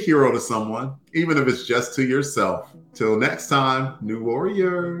remember, be a hero to someone, even if it's just to yourself. Till next time, New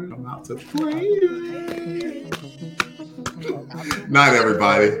Warriors. I'm out to play. Night,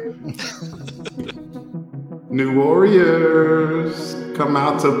 everybody. New Warriors, come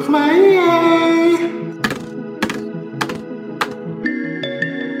out to play.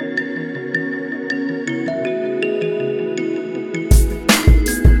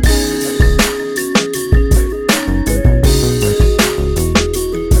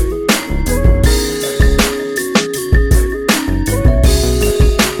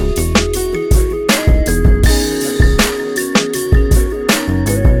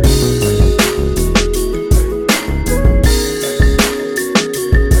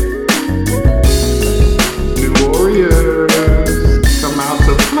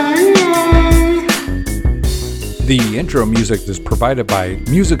 The intro music is provided by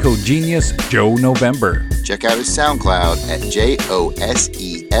musical genius Joe November. Check out his SoundCloud at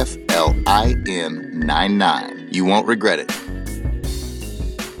JOSEFLIN99. You won't regret it.